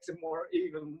 it makes it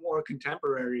even more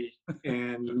contemporary.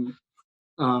 And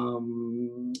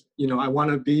you know, I want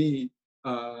to be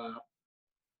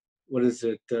what is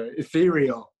it,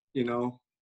 ethereal, you know,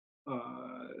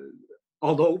 uh,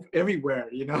 although everywhere,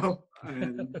 you know,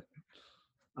 and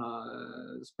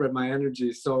spread my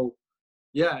energy. So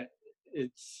yeah,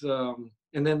 it's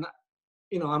and then,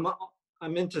 you know,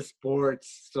 I'm into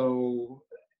sports, so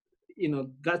you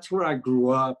know, that's where I grew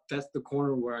up. That's the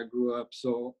corner where I grew up.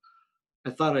 So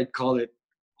I thought I'd call it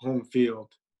home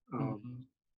field, Mhm.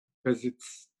 because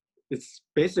it's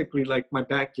basically like my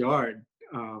backyard.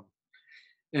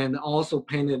 And also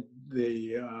painted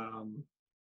the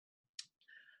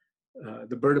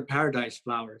bird of paradise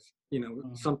flowers. You know,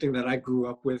 Mhm. something that I grew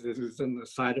up with. It was in the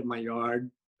side of my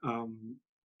yard.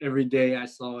 Every day I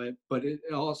saw it, but it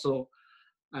also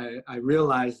I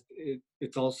realized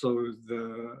it's also the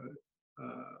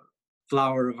uh,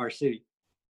 flower of our city,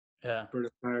 Yeah. bird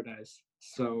of paradise.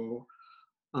 So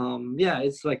yeah,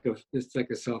 it's like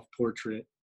a self portrait,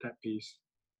 that piece.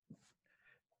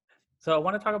 So I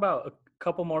want to talk about a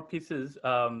couple more pieces,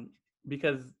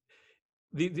 because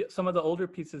some of the older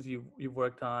pieces you've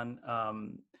worked on,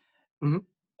 Mhm.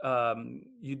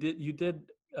 you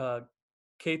did uh,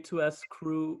 K2S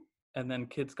Crew and then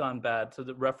Kids Gone Bad. So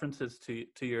the references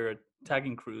to your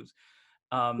tagging crews,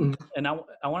 Mhm. and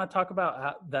I want to talk about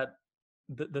how that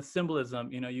the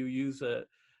symbolism. You know, you use a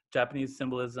Japanese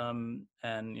symbolism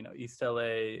and, you know, East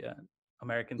LA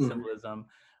American Mhm. symbolism.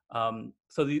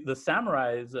 So the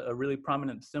samurai is a really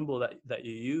prominent symbol that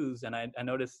you use, and I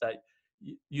noticed that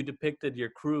you depicted your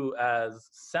crew as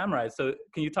samurai. So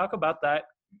can you talk about that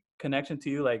connection to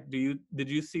you? Like, did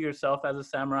you see yourself as a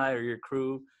samurai or your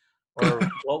crew, or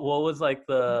what was like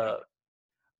the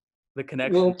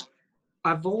connection? Well,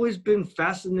 I've always been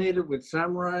fascinated with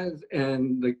samurais,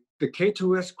 and the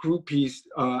K2S crew piece.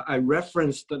 I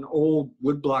referenced an old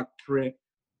woodblock print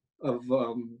of,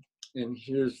 and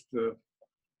here's the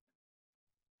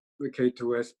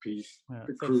K2S piece. Yeah.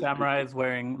 The So crew samurai piece. is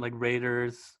wearing like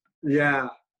raiders Yeah.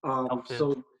 outfit.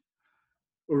 So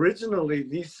originally,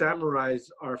 these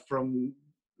samurais are from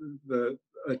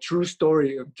a true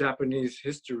story of Japanese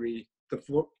history. The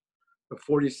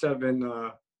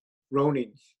 47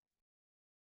 Ronins,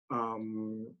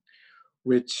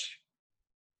 which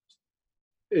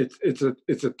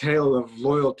it's a tale of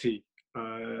loyalty.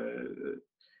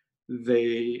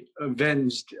 They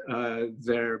avenged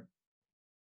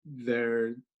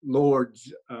their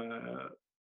lord's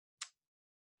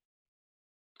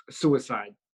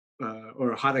suicide,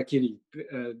 or harakiri.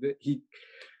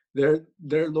 Their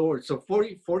lord. So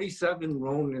 47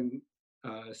 Ronin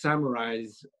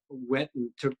samurais went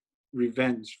and took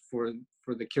revenge for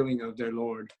the killing of their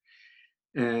lord,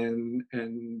 and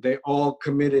they all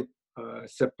committed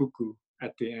seppuku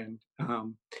at the end.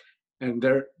 And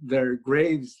their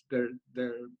graves, their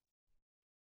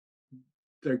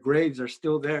graves are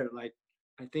still there. Like,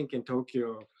 I think in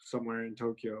Tokyo, somewhere in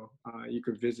Tokyo, you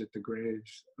could visit the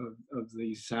graves of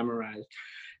these samurais,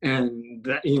 and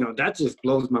that, that just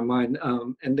blows my mind.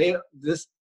 And this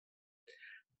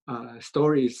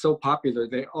story is so popular.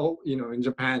 They all, in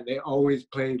Japan, they always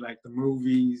play like the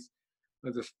movies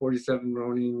of the 47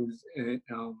 Ronins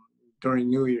during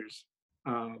New Year's.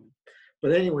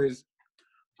 But anyways,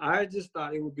 I just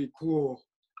thought it would be cool,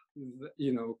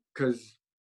 because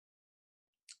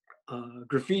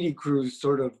graffiti crews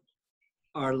sort of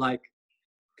are like,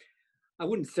 I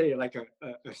wouldn't say like a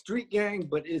street gang,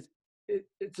 but it's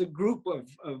a group of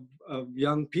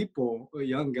young people, or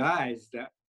young guys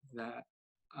that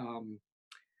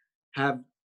have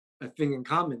a thing in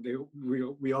common.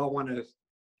 We all want to,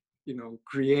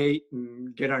 create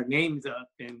and get our names up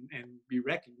and be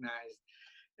recognized.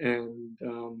 And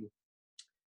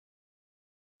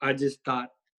I just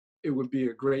thought it would be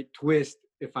a great twist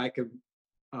if I could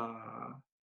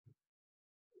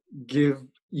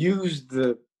use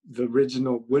the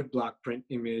original woodblock print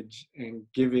image and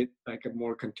give it like a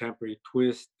more contemporary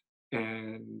twist.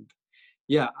 And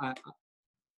yeah,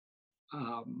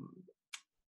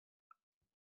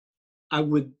 I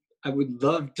would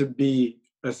love to be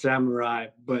a samurai,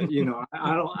 but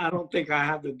I don't think I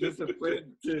have the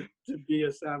discipline to be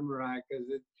a samurai, because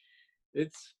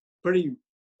it's pretty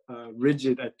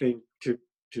rigid, I think, to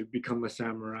become a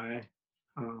samurai.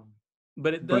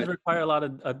 But it does require a lot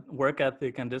of work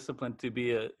ethic and discipline to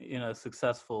be a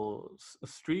successful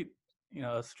street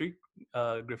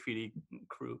graffiti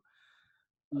crew.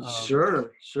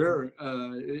 Sure.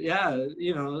 Yeah,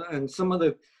 and some of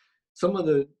the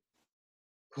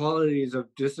qualities of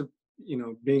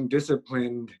being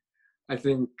disciplined, I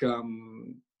think,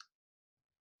 can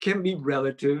be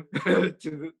relative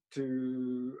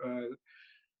to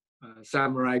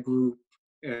samurai group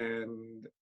and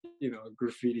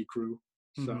graffiti crew.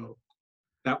 So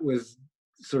that was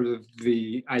sort of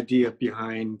the idea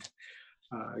behind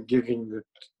giving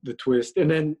the twist. And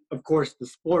then of course the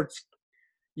sports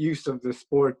use of the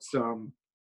sports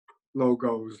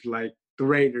logos, like the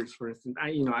Raiders, for instance.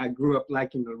 I grew up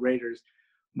liking the Raiders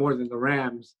more than the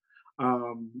Rams,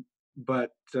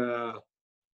 but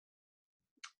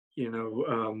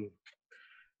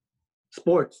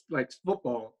sports like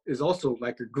football is also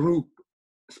like a group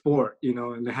sport,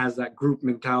 and it has that group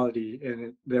mentality,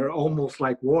 and they're almost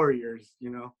like warriors,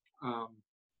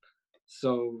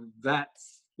 so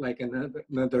that's like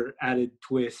another added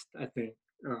twist, I think.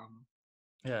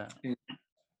 Yeah.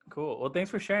 Cool. Well, thanks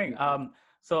for sharing.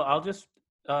 So I'll just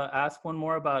ask one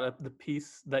more about the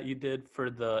piece that you did for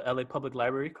the LA Public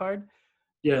Library card.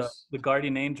 Yes. The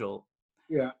Guardian Angel.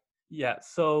 Yeah. Yeah.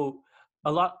 So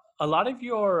a lot of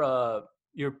your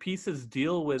pieces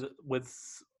deal with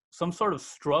some sort of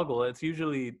struggle. It's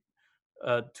usually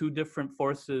two different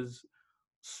forces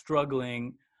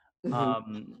struggling.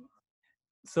 Mm-hmm.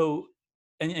 So,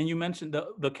 and you mentioned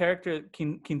the character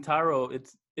Kintaro.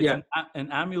 It's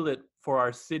an amulet for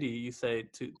our city. You say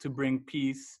to bring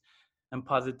peace and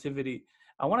positivity.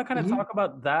 I want to kind of talk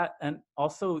about that, and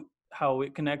also how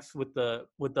it connects with the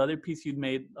other piece you'd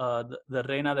made, the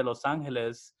Reina de los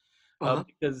Angeles,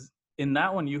 because in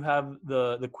that one you have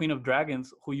the Queen of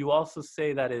Dragons, who you also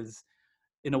say that is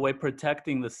in a way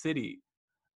protecting the city.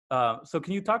 So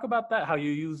can you talk about that? How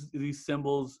you use these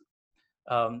symbols,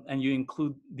 and you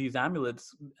include these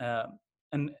amulets,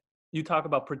 and you talk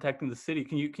about protecting the city.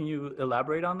 Can you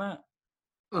elaborate on that?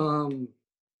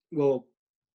 Well,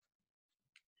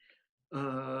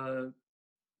 uh,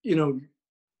 you know,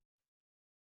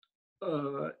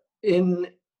 uh,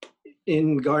 in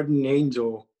Guardian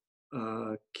Angel,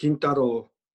 Kintaro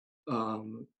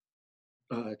um,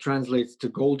 translates to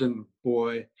golden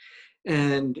boy,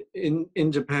 and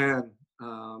in Japan,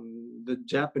 the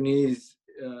Japanese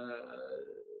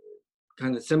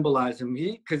kind of symbolize him.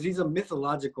 Because he's a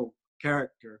mythological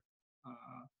character,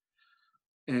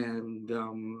 and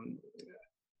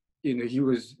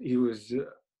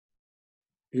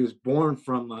he was born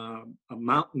from a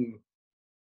mountain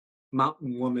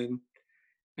woman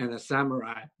and a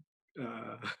samurai,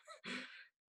 uh,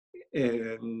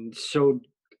 and showed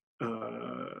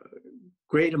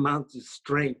great amounts of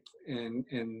strength,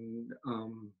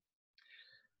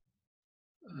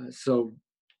 so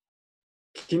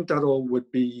Kintaro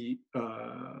would be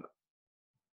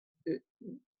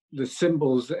the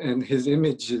symbols, and his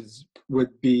images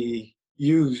would be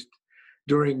used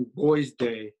during Boys'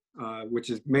 Day, which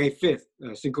is May 5th,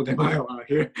 Cinco de Mayo out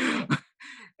here.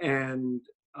 And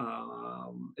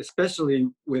especially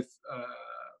with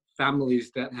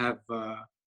families that have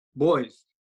boys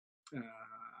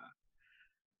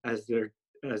as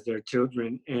their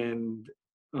children. And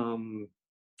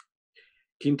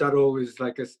Kintaro is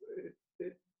like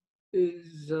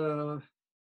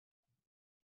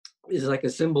a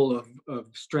symbol of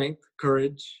strength,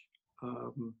 courage,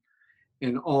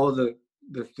 and all the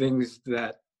things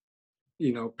that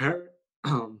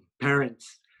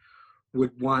parents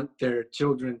would want their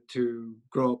children to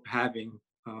grow up having,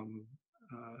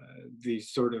 these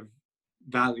sort of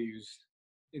values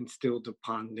instilled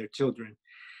upon their children.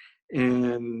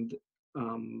 And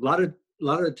a lot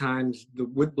of times the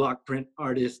woodblock print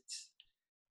artists,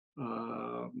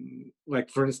 like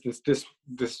for instance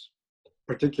this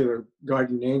particular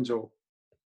Guardian Angel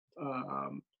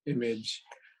image,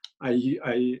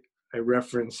 I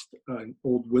referenced an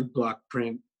old woodblock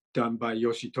print done by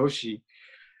Yoshitoshi.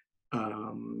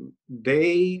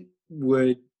 They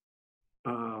would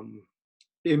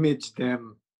image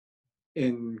them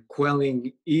in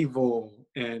quelling evil,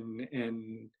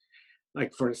 and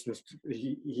like for instance,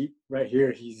 he right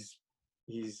here he's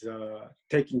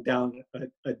taking down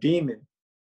a demon.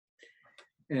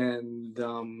 And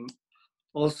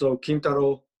also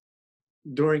Kintaro,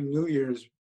 during New Year's,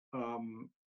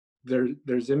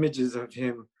 there's images of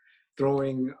him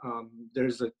throwing,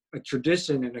 there's a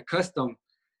tradition and a custom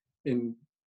in,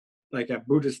 like at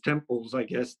Buddhist temples, I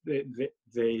guess,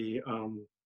 they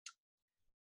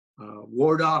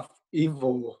ward off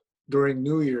evil during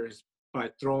New Year's by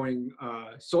throwing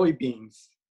soybeans.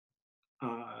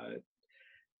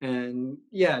 And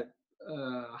yeah,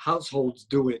 households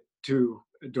do it too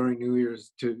during New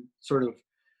Year's to sort of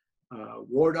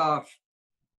ward off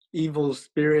evil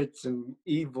spirits and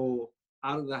evil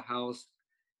out of the house,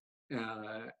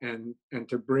 and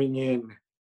to bring in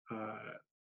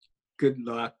good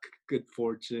luck, good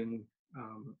fortune,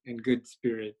 and good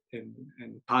spirit, and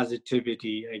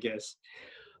positivity, I guess.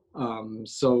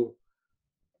 So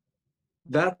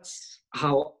that's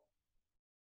how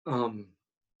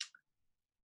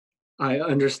I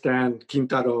understand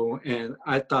Kintaro, and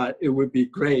I thought it would be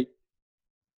great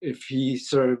if he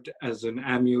served as an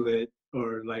amulet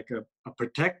or like a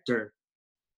protector,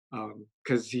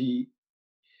 because he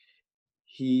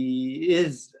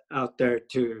is out there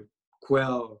to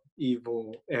quell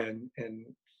evil and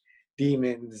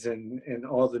demons and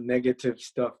all the negative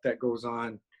stuff that goes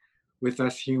on with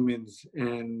us humans.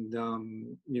 And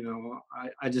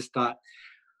I just thought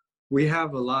we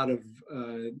have a lot of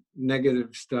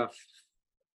negative stuff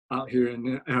out here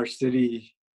in our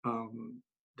city,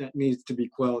 that needs to be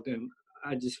quelled, and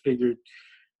I just figured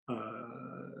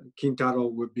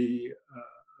Kintaro would be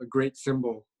a great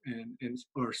symbol, and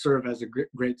or serve as a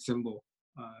great symbol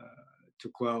to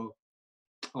quell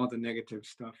all the negative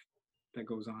stuff that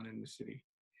goes on in the city.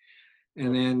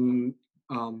 And then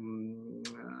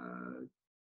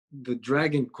the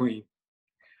Dragon Queen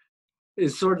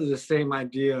is sort of the same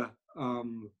idea,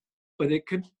 but it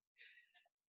could,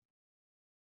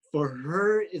 for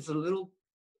her, it's a little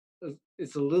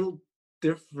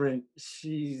different.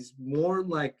 She's more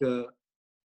like a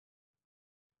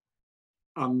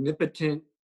omnipotent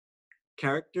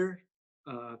character,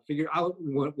 figure out.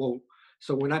 Well,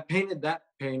 so when I painted that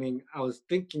painting, I was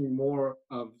thinking more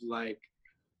of like,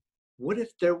 what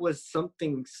if there was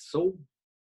something so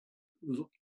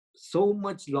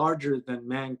much larger than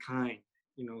mankind,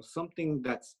 something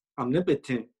that's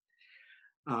omnipotent,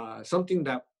 something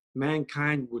that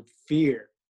mankind would fear.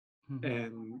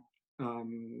 Mhm.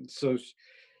 And so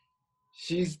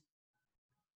she's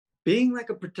being like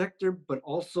a protector, but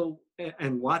also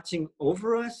and watching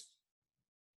over us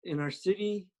in our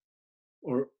city,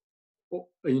 or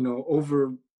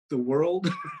over the world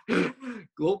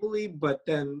globally. But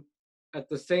then at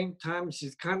the same time,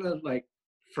 she's kind of like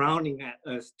frowning at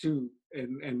us too,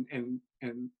 and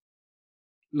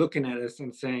looking at us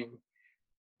and saying,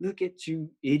 "Look at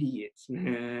you idiots,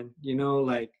 man!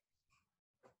 Like,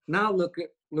 now look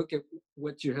at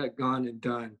what you had gone and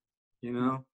done, you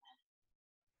know."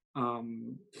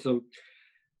 So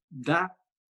that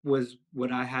was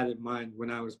what I had in mind when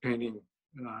I was painting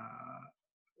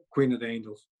Queen of the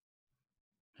Angels.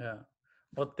 Yeah.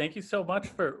 Well, thank you so much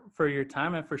for your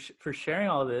time and for sharing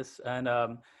all this. And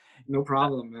No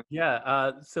problem, man.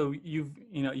 yeah, so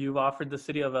you've offered the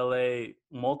city of LA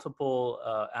multiple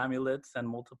amulets and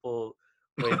multiple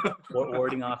ways of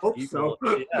warding off Hope evil.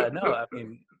 so. Yeah, no, I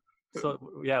mean,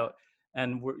 so yeah,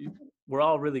 and we're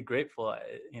all really grateful.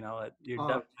 You're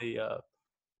definitely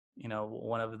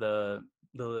one of the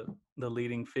the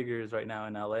leading figures right now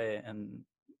in LA, and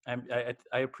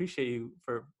I appreciate you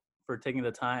for taking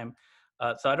the time.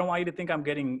 So I don't want you to think I'm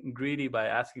getting greedy by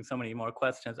asking so many more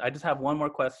questions. I just have one more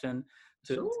question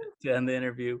to Sure. to end the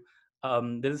interview.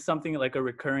 This is something like a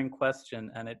recurring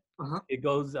question, and Uh-huh. it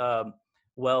goes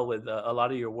well with a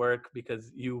lot of your work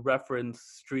because you reference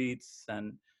streets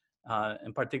and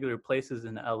in particular places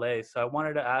in LA. So I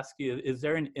wanted to ask you: is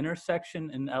there an intersection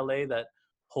in LA that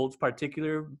holds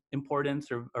particular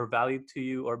importance or value to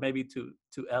you, or maybe to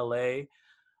LA,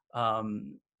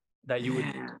 that you would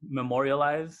Man.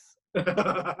 memorialize?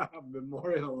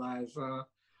 Memorialize, huh?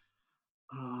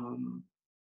 Um,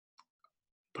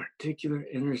 Particular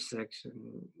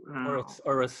intersection. Wow.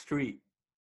 Or a street?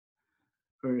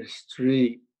 Or a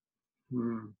street.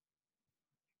 Hmm.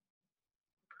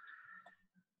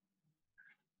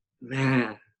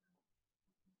 Man,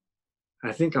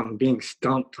 I think I'm being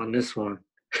stumped on this one.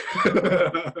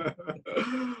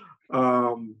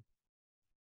 um,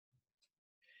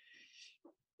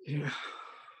 yeah.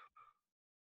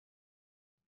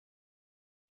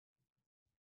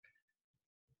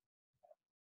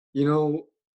 You know,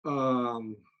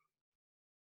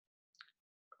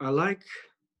 I like,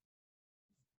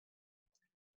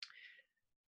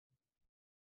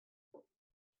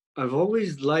 I've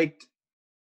always liked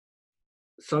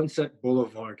Sunset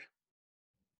Boulevard.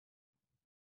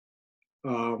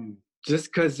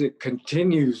 Just because it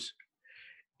continues,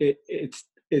 it's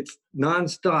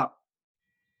nonstop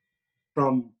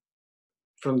from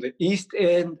the east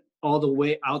end all the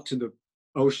way out to the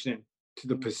ocean, to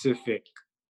the Pacific.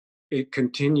 It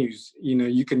continues.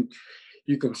 You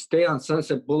can stay on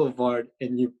Sunset Boulevard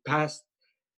and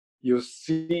you'll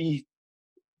see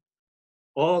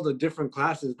all the different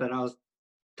classes that I was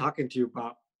talking to you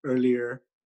about earlier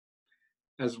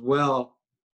as well.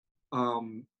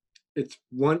 It's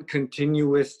one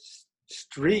continuous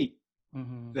street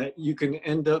Mm-hmm. that you can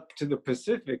end up to the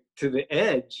Pacific, to the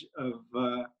edge of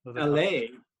LA,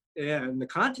 yeah, and the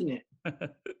continent.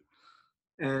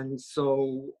 And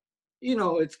so,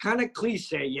 it's kind of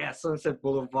cliche. Yeah, Sunset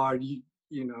Boulevard,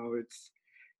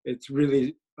 it's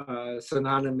really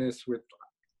synonymous with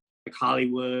like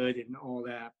Hollywood and all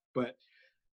that. But,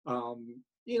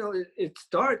 it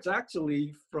starts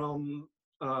actually from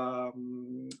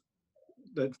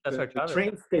the Chavez.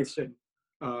 train station,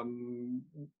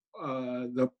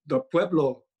 the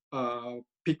Pueblo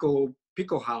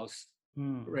Pico House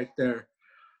right there,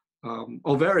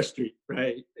 Olvera Street,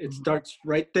 right? It starts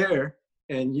right there,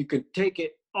 and you could take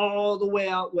it all the way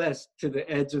out west to the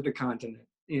edge of the continent,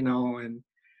 and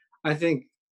I think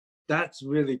that's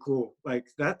really cool. Like,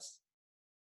 that's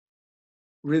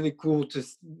really cool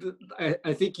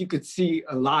I think you could see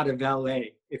a lot of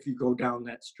LA if you go down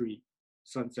that street,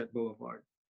 Sunset Boulevard.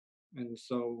 And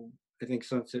so I think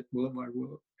Sunset Boulevard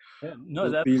Yeah, no,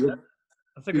 will be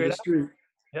that's a be great the answer. street.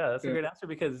 Yeah, that's a Yeah. great answer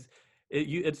because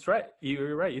it's right.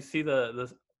 You're right. You see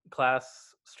the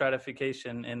class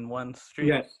stratification in one street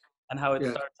Yes. and how it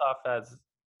Yes. starts off as,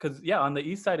 because yeah, on the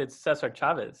east side it's Cesar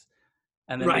Chavez,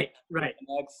 and then Right. it Right.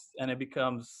 connects and it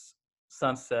becomes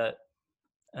Sunset.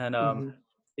 And Mhm.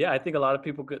 yeah, I think a lot of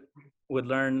people would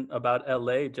learn about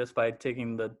LA just by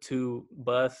taking the 2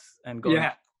 bus and going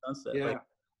Yeah. to Sunset. Yeah. Like,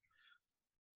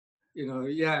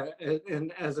 Yeah.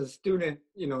 And as a student,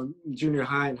 junior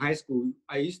high and high school,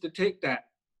 I used to take that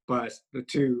bus, the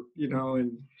 2,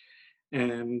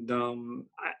 and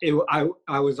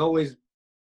I was always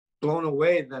blown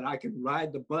away that I could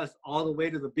ride the bus all the way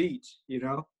to the beach,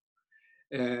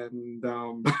 and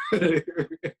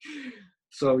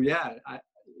so yeah,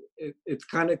 it's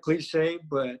kind of cliche,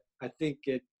 but I think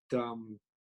it,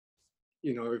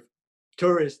 if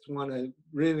tourists want to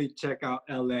really check out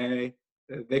LA,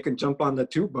 they can jump on the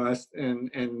 2 bus and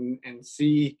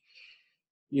see,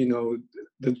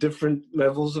 the different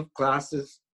levels of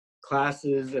classes,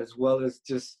 as well as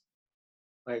just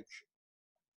like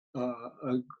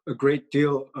a great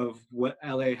deal of what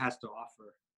LA has to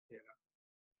offer.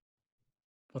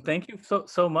 Well, thank you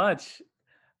so much.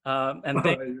 And,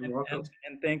 You're welcome.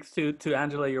 and thanks to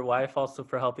Angela, your wife, also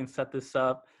for helping set this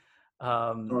up.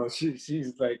 Oh,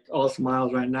 she's like all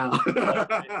smiles right now.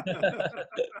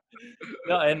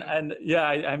 No, and yeah,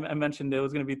 I mentioned it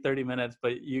was going to be 30 minutes,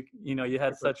 but you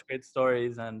had such great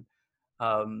stories, and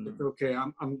it's okay.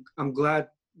 I'm glad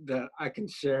that I can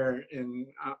share, and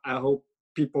I hope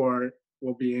people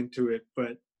will be into it.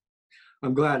 But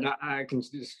I'm glad I can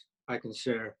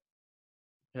share.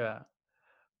 yeah.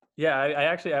 Yeah, I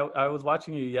actually I was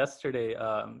watching you yesterday.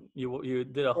 You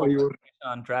did a whole you were presentation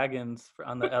on dragons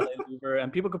on the LA Louvre,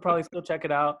 and people could probably still check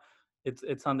it out.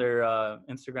 It's on their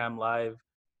Instagram Live.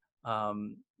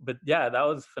 But yeah, that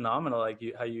was phenomenal. Like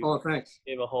how you Oh, thanks.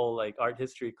 gave a whole like art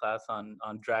history class on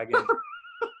dragons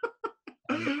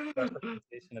and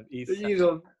representation of East.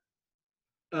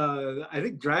 I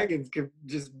think dragons could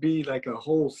just be like a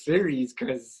whole series,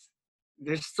 because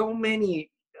there's so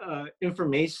many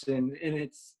information, and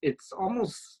it's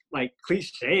almost like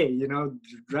cliche.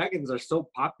 Dragons are so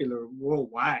popular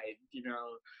worldwide.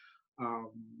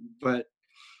 But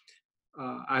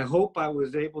I hope I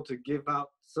was able to give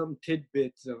out some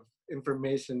tidbits of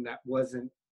information that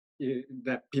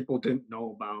people didn't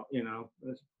know about.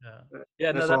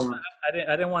 Yeah, That's no, all. I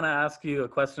didn't want to ask you a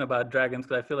question about dragons,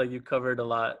 because I feel like you covered a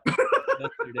lot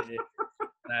yesterday.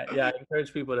 And I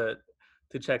encourage people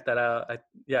to check that out.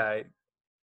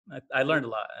 I learned a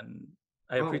lot, and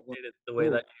I appreciated the way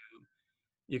that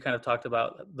you kind of talked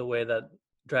about the way that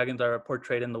dragons are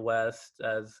portrayed in the West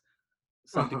as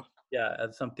something,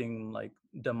 as something like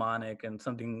demonic and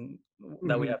something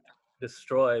that we have to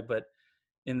destroy. But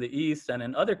in the East and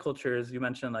in other cultures, you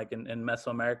mentioned like in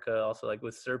Mesoamerica, also like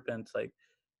with serpents, like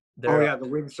the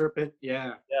winged serpent.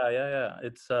 Yeah.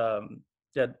 It's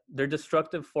they're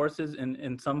destructive forces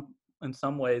in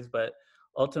some ways, but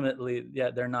ultimately,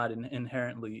 they're not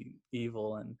inherently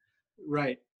evil. And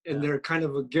right, and they're kind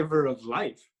of a giver of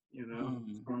life.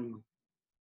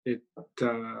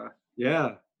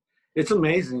 It's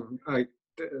amazing. Like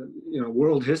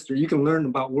world history. You can learn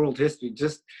about world history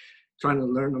just trying to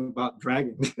learn about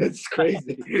dragons. It's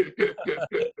crazy.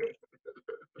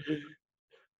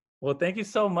 Well, thank you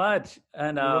so much.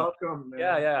 And you're welcome, man.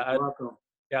 You're welcome.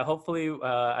 Yeah, hopefully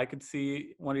I could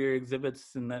see one of your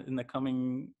exhibits in the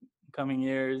coming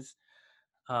years.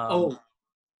 I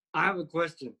have a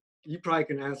question. You probably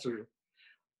can answer it.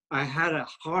 I had a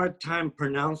hard time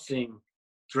pronouncing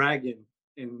dragon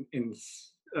in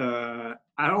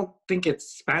I don't think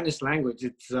it's Spanish language.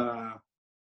 It's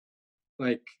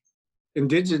like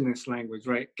indigenous language,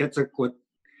 right? Quetzalcoatl.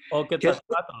 Oh,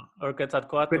 Quetzalcoatl or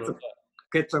Quetzalcoatl.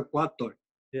 Quetzalcoatl.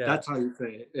 Yeah, that's how you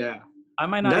say it. Yeah, I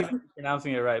might not even be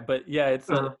pronouncing it right, but yeah, it's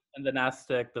an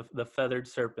Aztec, the feathered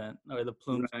serpent or the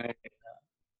plumed. Right.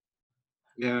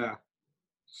 Yeah.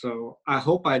 So I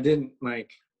hope I didn't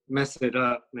mess it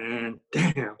up, man.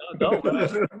 Damn. No,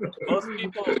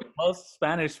 most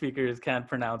Spanish speakers can't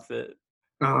pronounce it.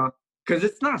 Because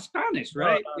it's not Spanish,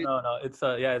 right? No. It's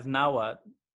it's Nahuatl.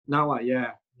 Nahuatl,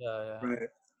 yeah. Yeah. Right.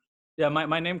 Yeah,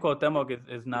 my name Cuauhtemoc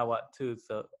is Nahuatl too.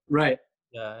 So. Right.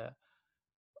 Yeah.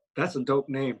 That's a dope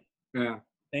name. Yeah.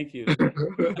 Thank you.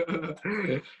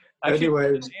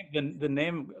 Anyway, the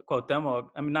name Cuauhtemoc,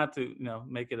 I mean, not to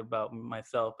make it about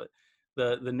myself, but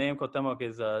the name Cuauhtemoc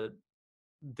is a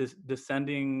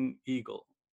descending eagle.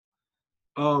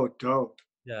 Oh, dope.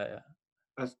 Yeah.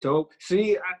 That's dope.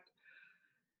 See,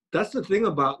 that's the thing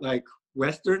about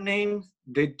Western names.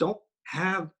 They don't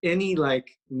have any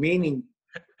meaning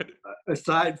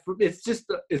aside from it's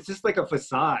just like a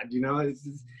facade,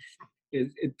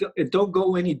 it don't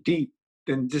go any deep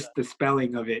than just the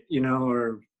spelling of it,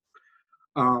 or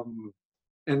and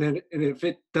if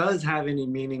it does have any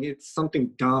meaning, it's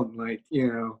something dumb like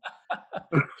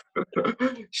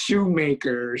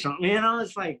shoemaker or something,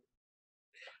 it's like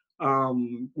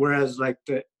whereas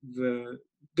the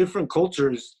different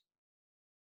cultures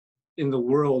in the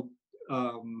world,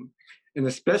 and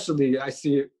especially I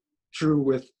see it true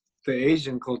with the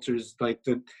Asian cultures,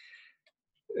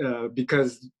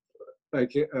 because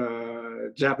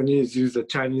Japanese use the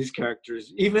Chinese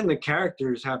characters. Even the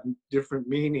characters have different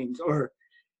meanings, or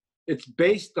it's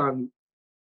based on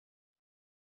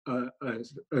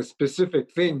a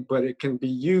specific thing, but it can be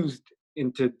used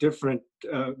into different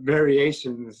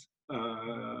variations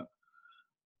of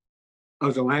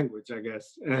the language, I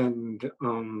guess. And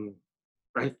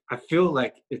I feel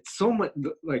like it's so much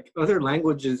like other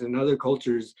languages and other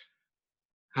cultures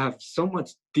have so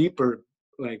much deeper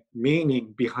like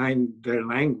meaning behind their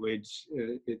language.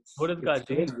 It's crazy. What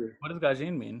does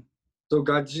Gajin mean? So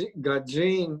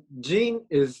Gajin, Jin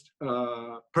is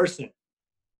person,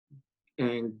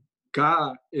 and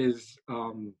Ga is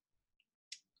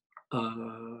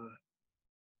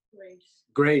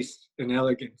grace and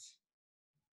elegance.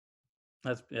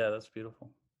 That's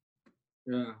beautiful.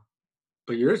 Yeah,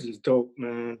 but yours is dope,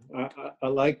 man. I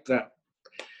like that.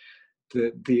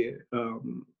 The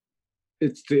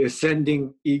it's the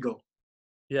ascending eagle.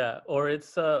 Yeah, or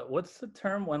it's what's the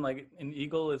term when like an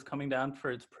eagle is coming down for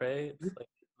its prey? It's like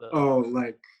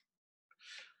Like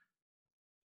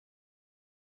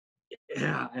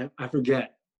yeah, I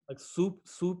forget. like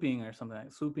swooping or something,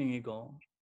 like swooping eagle.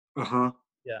 Uh-huh.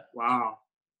 Yeah. Wow.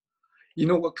 You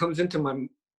know what comes into my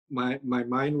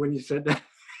mind when you said that?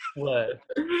 What?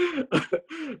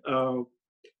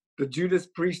 The Judas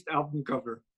Priest album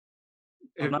cover.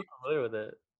 I'm not familiar with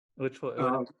it. Which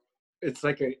one? It's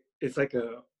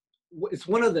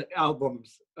one of the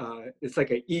albums. It's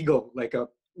like an eagle, like a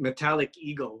metallic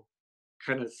eagle,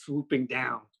 kind of swooping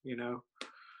down. You know.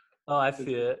 Oh, I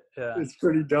see it. Yeah. It's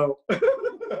pretty dope.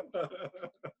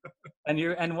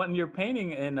 And when you're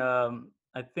painting in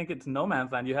I think it's No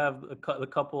Man's Land, you have a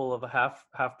couple of half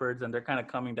birds, and they're kind of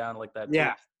coming down like that.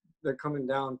 Yeah, they're coming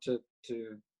down to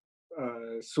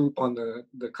swoop on the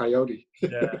coyote.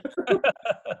 Yeah.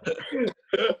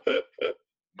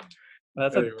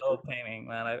 That's a dope painting,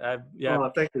 man. Yeah.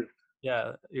 Oh, thank you.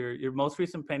 Yeah, your most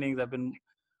recent paintings I've been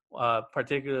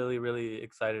particularly really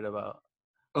excited about.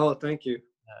 Oh, thank you.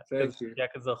 Thank you. Yeah,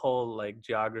 because the whole like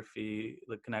geography,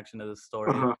 the connection to the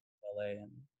story of LA,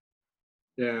 and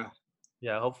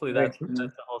yeah, hopefully that's the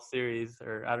whole series,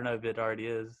 or I don't know if it already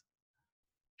is.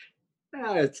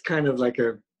 Yeah, it's kind of like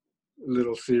a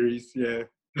little series, yeah.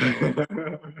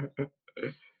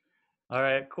 All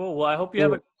right, cool. Well, I hope you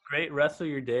have a great rest of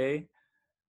your day,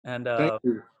 and thank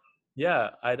you. Yeah,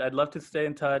 I'd love to stay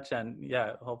in touch, and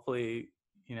yeah, hopefully,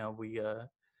 we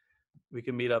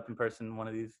can meet up in person one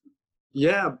of these.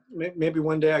 Yeah, maybe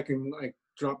one day I can like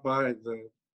drop by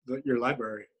your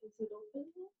library.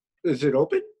 Is it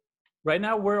open? Right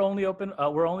now, we're only open.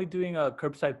 We're only doing a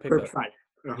curbside pickup. Curbside.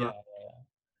 Uh-huh. Yeah.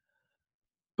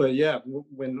 But yeah,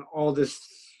 when all this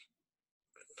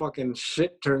fucking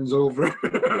shit turns over,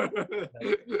 because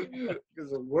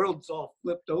the world's all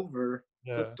flipped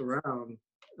around.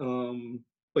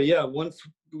 But yeah, once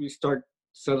we start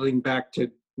settling back to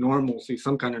normalcy,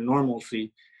 some kind of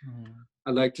normalcy,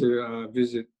 I'd like to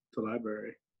visit the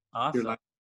library. Awesome.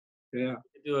 Yeah.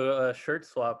 Do a shirt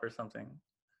swap or something.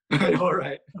 All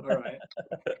right.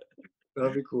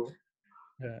 That'll be cool.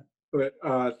 Yeah. But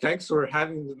thanks for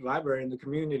having the library in the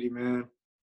community, man.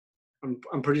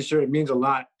 I'm pretty sure it means a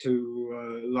lot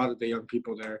to a lot of the young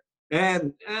people there,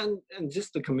 and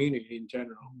just the community in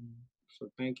general. So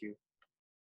thank you.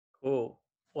 Cool.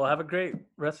 Well, have a great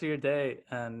rest of your day,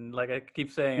 and like I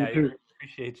keep saying, I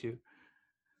appreciate you.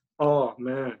 Oh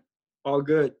man, all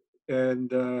good,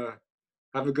 and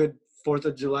have a good 4th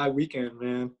of July weekend,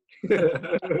 man.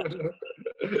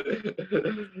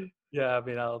 Yeah, I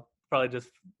mean, I'll probably just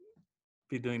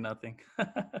be doing nothing.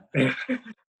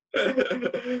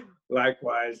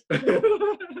 Likewise.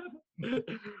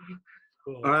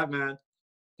 Cool. All right, man.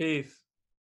 Peace.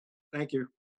 Thank you.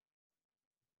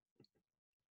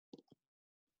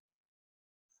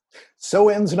 So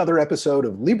ends another episode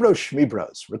of Libros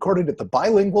Schmibros, recorded at the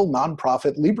bilingual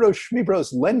nonprofit Libros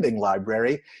Schmibros Lending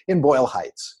Library in Boyle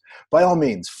Heights. By all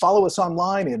means, follow us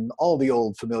online in all the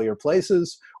old familiar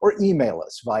places, or email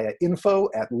us via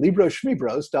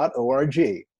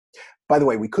info@libroschmibros.org. By the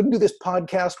way, we couldn't do this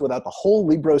podcast without the whole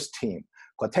Libros team,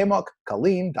 Cuauhtemoc,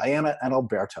 Colleen, Diana, and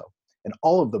Alberto. And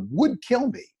all of them would kill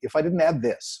me if I didn't add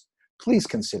this. Please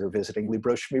consider visiting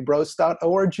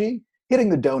libroschmibros.org, hitting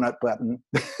the donut button,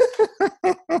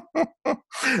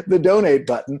 the donate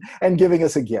button, and giving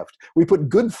us a gift. We put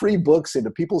good free books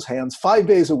into people's hands 5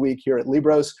 days a week here at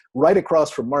Libros, right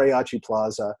across from Mariachi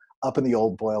Plaza, up in the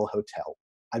old Boyle Hotel.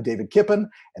 I'm David Kippen,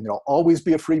 and there'll always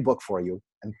be a free book for you,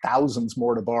 and thousands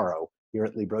more to borrow here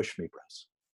at Libros Schmibros.